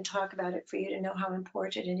need to even talk about it for you to know how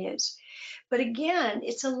important it is. But again,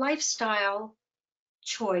 it's a lifestyle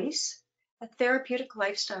choice, a therapeutic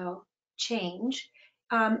lifestyle change.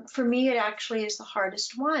 For me, it actually is the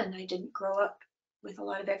hardest one. I didn't grow up with a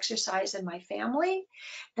lot of exercise in my family,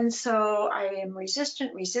 and so I am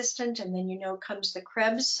resistant, and then comes the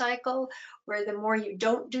Krebs cycle, where the more you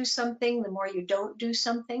don't do something, the more you don't do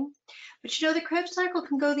something. But the Krebs cycle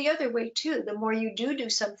can go the other way too. The more you do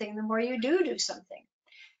something, the more you do something.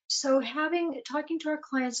 So talking to our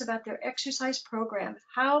clients about their exercise program,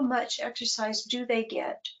 how much exercise do they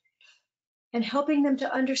get, and helping them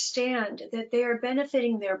to understand that they are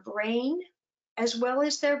benefiting their brain as well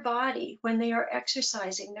as their body when they are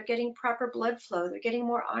exercising. They're getting proper blood flow, they're getting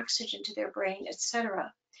more oxygen to their brain,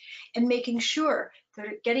 etc. And making sure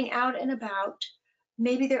they're getting out and about.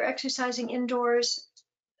 Maybe they're exercising indoors,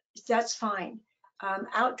 that's fine.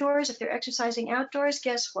 Outdoors, if they're exercising outdoors,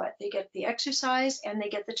 guess what? They get the exercise and they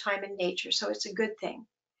get the time in nature, so it's a good thing.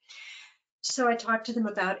 So I talked to them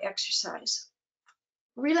about exercise.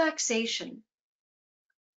 Relaxation.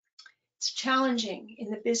 It's challenging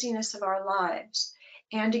in the busyness of our lives.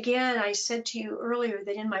 And again, I said to you earlier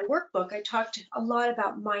that in my workbook, I talked a lot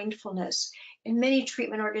about mindfulness. And many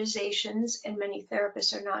treatment organizations and many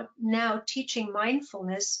therapists are now teaching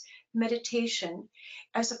mindfulness meditation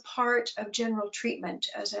as a part of general treatment,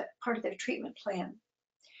 as a part of their treatment plan.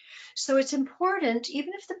 So it's important,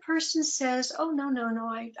 even if the person says, oh, no,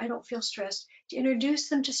 I don't feel stressed, to introduce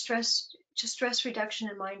them to stress reduction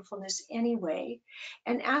and mindfulness anyway,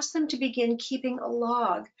 and ask them to begin keeping a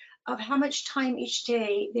log of how much time each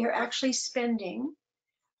day they're actually spending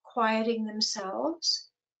quieting themselves,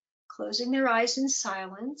 closing their eyes in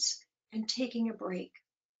silence, and taking a break.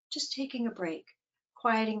 just taking a break,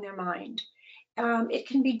 quieting their mind. It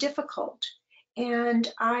can be difficult. And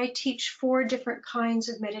I teach 4 different kinds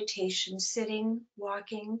of meditation: sitting,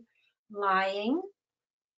 walking, lying,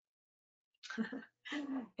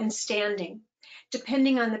 and standing.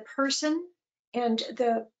 Depending on the person and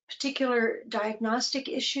the particular diagnostic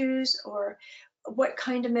issues or what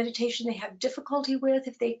kind of meditation they have difficulty with.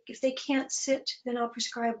 If they can't sit, then I'll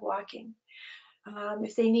prescribe walking.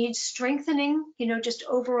 If they need strengthening, just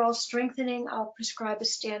overall strengthening, I'll prescribe a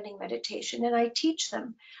standing meditation, and I teach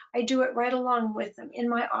them. I do it right along with them in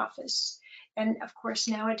my office. And of course,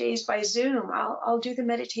 nowadays by Zoom, I'll do the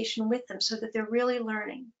meditation with them so that they're really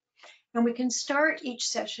learning. And we can start each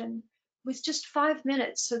session with just 5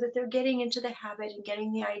 minutes so that they're getting into the habit and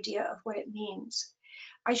getting the idea of what it means.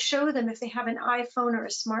 I show them, if they have an iPhone or a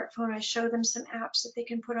smartphone, I show them some apps that they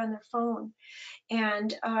can put on their phone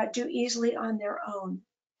and do easily on their own.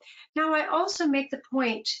 Now, I also make the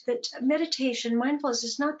point that meditation, mindfulness,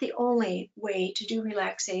 is not the only way to do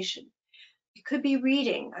relaxation. It could be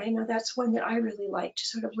reading. I know that's one that I really like, to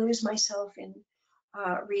sort of lose myself in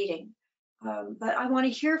reading. But I want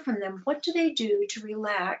to hear from them. What do they do to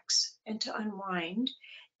relax and to unwind?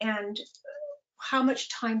 And how much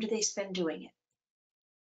time do they spend doing it?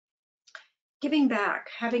 Giving back,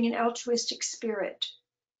 having an altruistic spirit.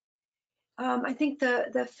 I think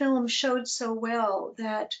the film showed so well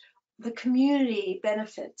that the community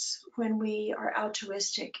benefits when we are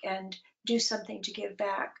altruistic and do something to give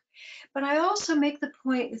back. But I also make the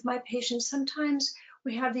point with my patients, sometimes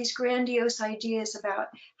we have these grandiose ideas about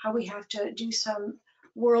how we have to do some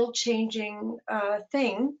world-changing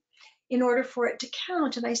thing in order for it to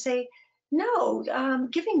count. And I say, no,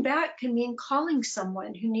 giving back can mean calling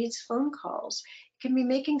someone who needs phone calls. It can be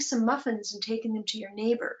making some muffins and taking them to your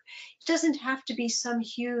neighbor. It doesn't have to be some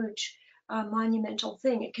huge monumental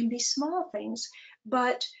thing. It can be small things,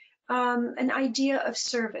 but an idea of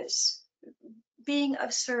service, being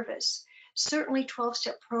of service. Certainly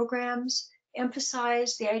 12-step programs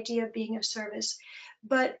emphasize the idea of being of service,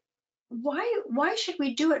 but why should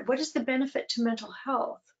we do it? What is the benefit to mental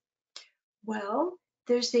health? Well,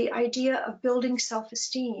 there's the idea of building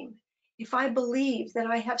self-esteem. If I believe that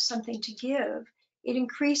I have something to give, it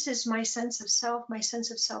increases my sense of self, my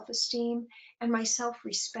sense of self-esteem, and my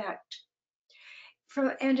self-respect.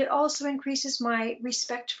 And it also increases my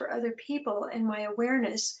respect for other people and my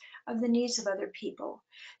awareness of the needs of other people.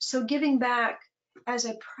 So giving back as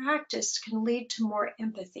a practice can lead to more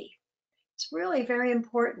empathy. It's really very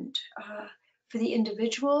important for the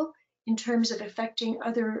individual in terms of affecting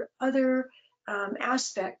other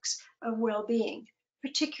aspects of well-being,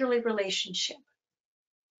 particularly relationship,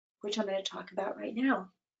 which I'm going to talk about right now.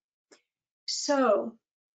 So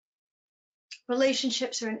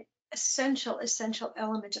relationships are an essential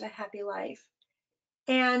element of a happy life.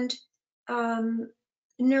 And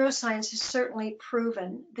neuroscience has certainly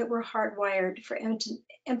proven that we're hardwired for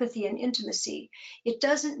empathy and intimacy. It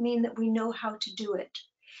doesn't mean that we know how to do it.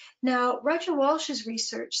 Now, Roger Walsh's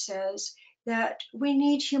research says that we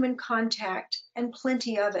need human contact and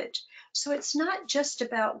plenty of it. So it's not just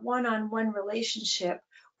about one-on-one relationship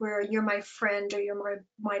where you're my friend or you're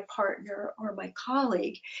my partner or my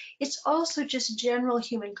colleague. It's also just general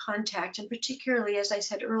human contact, and particularly, as I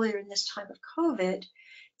said earlier, in this time of COVID,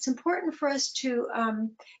 it's important for us to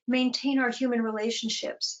maintain our human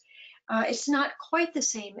relationships. It's not quite the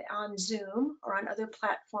same on Zoom or on other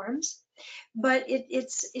platforms, but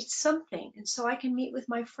it's something. And so I can meet with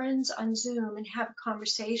my friends on Zoom and have a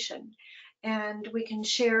conversation, and we can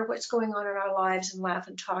share what's going on in our lives and laugh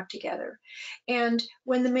and talk together. And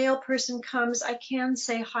when the male person comes, I can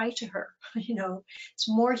say hi to her. It's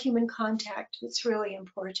more human contact that's really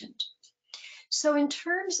important. So in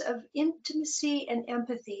terms of intimacy and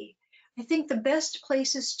empathy, I think the best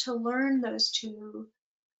places to learn those two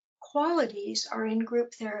qualities are in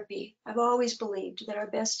group therapy. I've always believed that our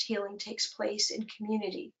best healing takes place in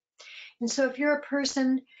community. And so if you're a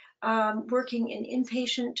person working in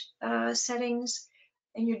inpatient settings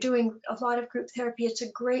and you're doing a lot of group therapy, it's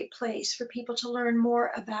a great place for people to learn more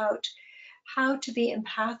about how to be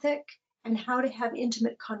empathic and how to have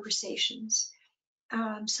intimate conversations.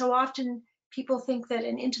 So often people think that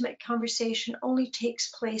an intimate conversation only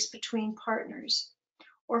takes place between partners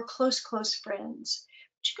or close friends.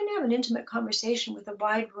 But you can have an intimate conversation with a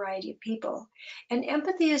wide variety of people. And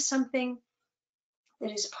empathy is something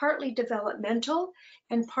that is partly developmental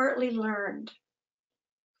and partly learned.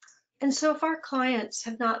 And so if our clients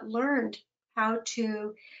have not learned how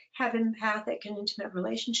to have empathic and intimate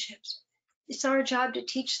relationships, it's our job to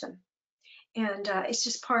teach them. And it's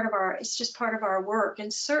just part of our work.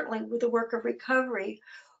 And certainly with the work of recovery,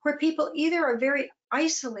 where people either are very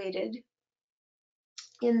isolated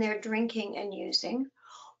in their drinking and using,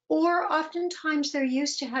 or oftentimes they're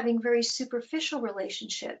used to having very superficial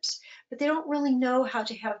relationships, but they don't really know how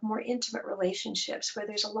to have more intimate relationships where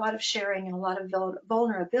there's a lot of sharing and a lot of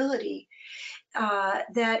vulnerability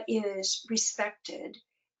that is respected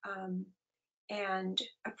and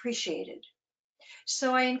appreciated.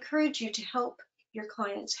 So I encourage you to help your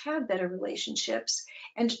clients have better relationships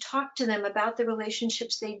and to talk to them about the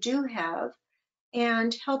relationships they do have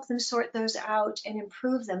and help them sort those out and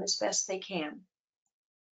improve them as best they can.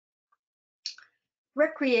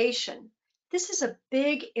 Recreation. This is a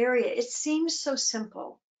big area. It seems so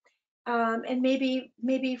simple. And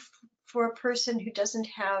maybe for a person who doesn't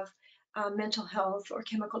have mental health or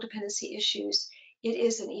chemical dependency issues, it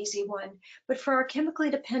is an easy one. But for our chemically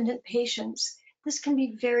dependent patients, this can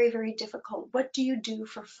be very, very difficult. What do you do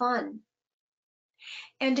for fun?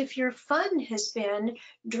 And if your fun has been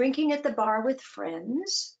drinking at the bar with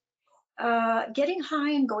friends, getting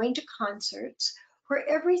high and going to concerts, where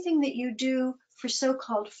everything that you do for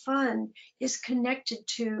so-called fun is connected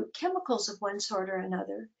to chemicals of one sort or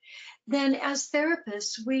another, then as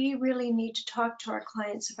therapists, we really need to talk to our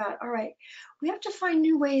clients about, all right, we have to find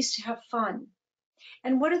new ways to have fun.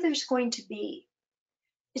 And what are those going to be?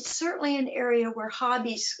 It's certainly an area where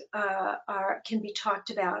hobbies can be talked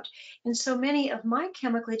about. And so many of my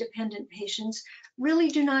chemically dependent patients really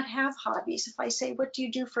do not have hobbies. If I say, what do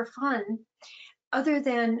you do for fun? Other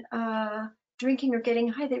than drinking or getting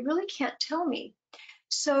high, they really can't tell me.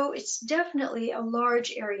 So it's definitely a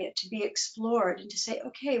large area to be explored and to say,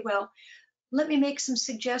 okay, well, let me make some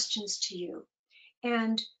suggestions to you.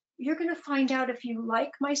 And you're going to find out if you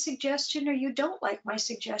like my suggestion or you don't like my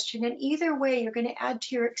suggestion. And either way, you're going to add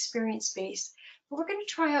to your experience base. But we're going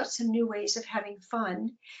to try out some new ways of having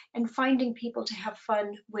fun and finding people to have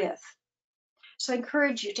fun with. So I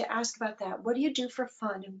encourage you to ask about that. What do you do for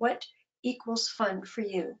fun and what equals fun for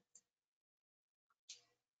you?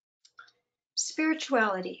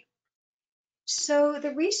 Spirituality. So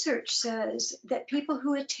the research says that people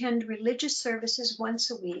who attend religious services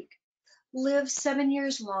once a week live 7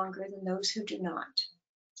 years longer than those who do not.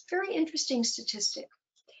 It's a very interesting statistic.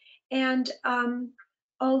 And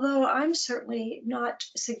although I'm certainly not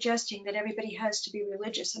suggesting that everybody has to be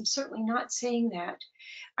religious, I'm certainly not saying that.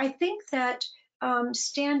 I think that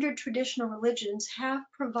standard traditional religions have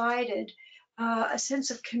provided a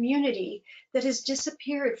sense of community that has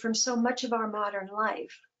disappeared from so much of our modern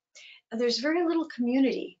life. There's very little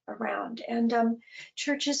community around, and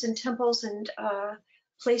churches and temples and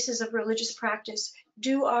places of religious practice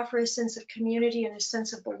do offer a sense of community and a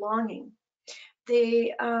sense of belonging.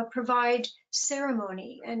 They provide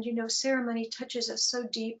ceremony, and you know, ceremony touches us so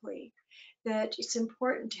deeply that it's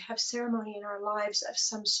important to have ceremony in our lives of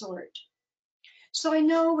some sort. So I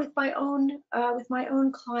know with my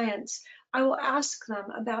own clients, I will ask them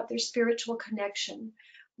about their spiritual connection.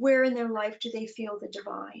 Where in their life do they feel the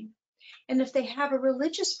divine? And if they have a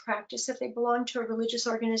religious practice, if they belong to a religious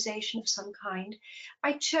organization of some kind,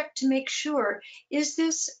 I check to make sure, is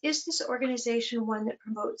this organization one that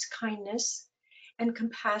promotes kindness and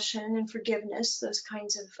compassion and forgiveness, those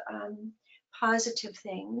kinds of positive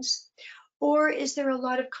things? Or is there a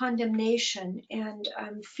lot of condemnation and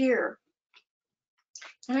fear?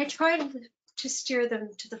 And I try to steer them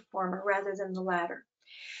to the former rather than the latter.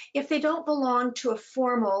 If they don't belong to a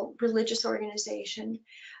formal religious organization,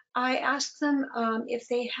 I ask them if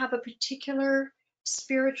they have a particular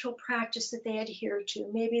spiritual practice that they adhere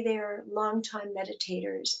to. Maybe they are longtime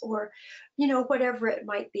meditators or, you know, whatever it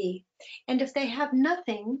might be. And if they have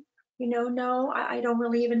nothing, you know, no, I don't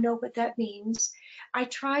really even know what that means. I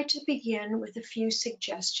try to begin with a few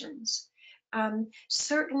suggestions.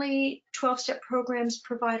 Certainly 12-step programs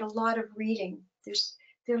provide a lot of reading.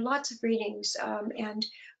 There are lots of readings and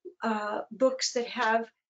books that have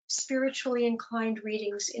spiritually inclined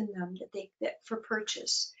readings in them that for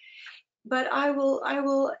purchase. But I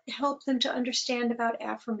will help them to understand about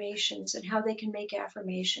affirmations and how they can make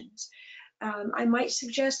affirmations. I might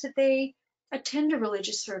suggest that they attend a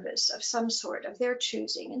religious service of some sort of their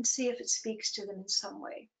choosing and see if it speaks to them in some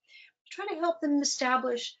way. Try to help them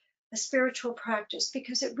establish a spiritual practice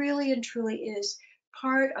because it really and truly is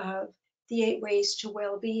part of the 8 ways to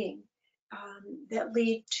well-being that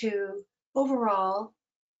lead to overall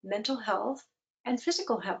mental health and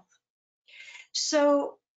physical health.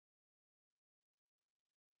 So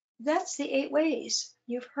that's the 8 ways.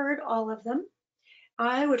 You've heard all of them.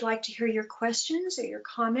 I would like to hear your questions or your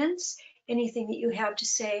comments, anything that you have to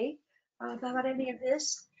say about any of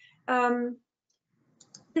this.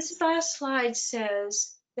 This last slide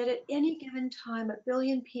says that at any given time, 1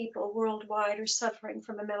 billion people worldwide are suffering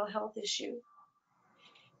from a mental health issue.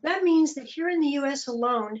 That means that here in the US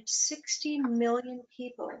alone, 60 million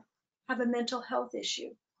people have a mental health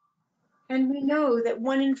issue. And we know that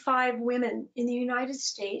 1 in 5 women in the United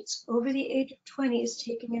States over the age of 20 is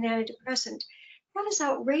taking an antidepressant. That is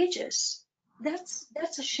outrageous.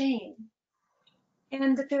 That's a shame.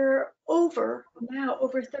 And that there are over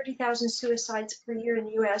 30,000 suicides per year in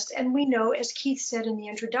the US. And we know, as Keith said in the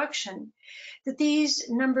introduction, that these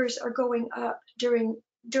numbers are going up during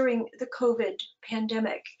the COVID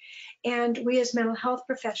pandemic. And we as mental health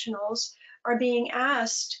professionals are being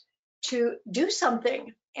asked to do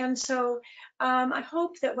something. And so I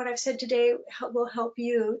hope that what I've said today will help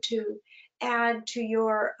you to add to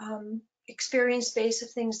your experience base of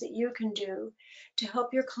things that you can do to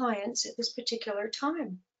help your clients at this particular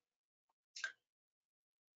time.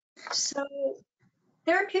 So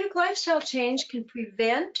therapeutic lifestyle change can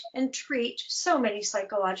prevent and treat so many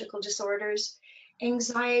psychological disorders: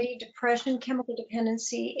 anxiety, depression, chemical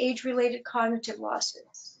dependency, age-related cognitive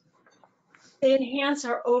losses. They enhance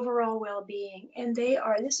our overall well-being, and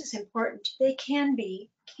this is important, they can be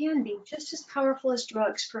just as powerful as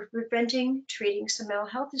drugs for preventing, treating some mental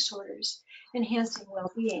health disorders, enhancing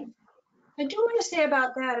well-being. I do want to say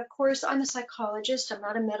about that, of course, I'm a psychologist, I'm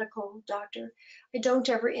not a medical doctor. I don't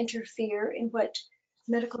ever interfere in what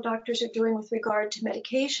medical doctors are doing with regard to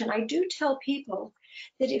medication. I do tell people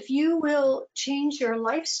that if you will change your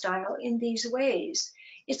lifestyle in these ways,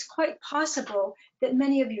 it's quite possible that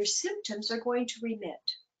many of your symptoms are going to remit.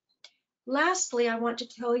 Lastly, I want to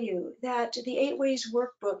tell you that the 8 Ways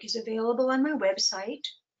Workbook is available on my website,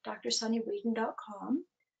 drsonneeweedn.com.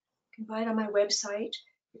 You can buy it on my website.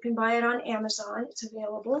 You can buy it on Amazon. It's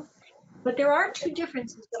available. But there are 2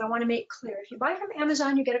 differences that I want to make clear. If you buy from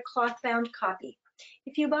Amazon, you get a cloth-bound copy.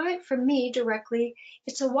 If you buy it from me directly,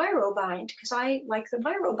 it's a wiro bind, because I like the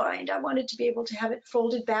wiro bind. I wanted to be able to have it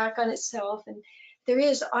folded back on itself, and there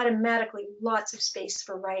is automatically lots of space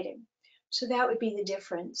for writing. So that would be the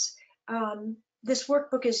difference. This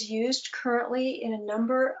workbook is used currently in a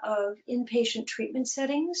number of inpatient treatment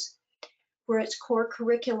settings where it's core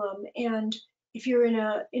curriculum. And if you're in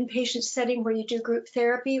an inpatient setting where you do group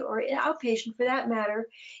therapy, or outpatient for that matter,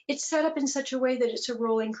 it's set up in such a way that it's a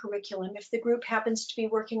rolling curriculum. If the group happens to be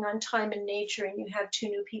working on time and nature and you have 2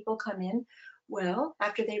 new people come in, well,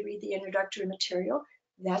 after they read the introductory material,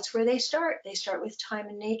 that's where they start. They start with time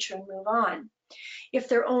and nature and move on. If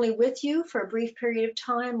they're only with you for a brief period of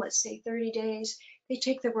time, let's say 30 days, they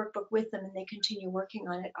take the workbook with them and they continue working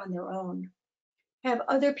on it on their own. I have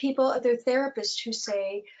other people, other therapists who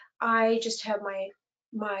say, I just have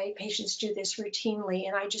my patients do this routinely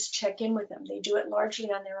and I just check in with them. They do it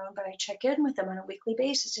largely on their own, but I check in with them on a weekly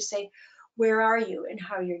basis to say, where are you and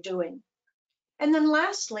how you're doing? And then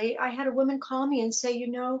lastly, I had a woman call me and say, you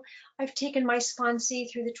know, I've taken my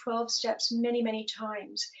sponsee through the 12 steps many, many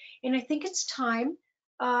times, and I think it's time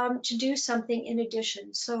to do something in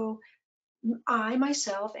addition. So I,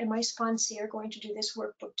 myself, and my sponsee are going to do this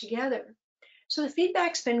workbook together. So the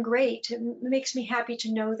feedback's been great. It makes me happy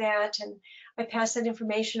to know that. And I pass that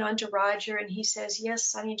information on to Roger, and he says, yes,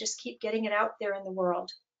 Sonnee, just keep getting it out there in the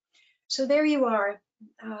world. So there you are.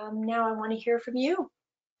 Now I want to hear from you.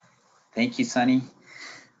 Thank you, Sonnee.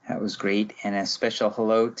 That was great. And a special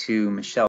hello to Michelle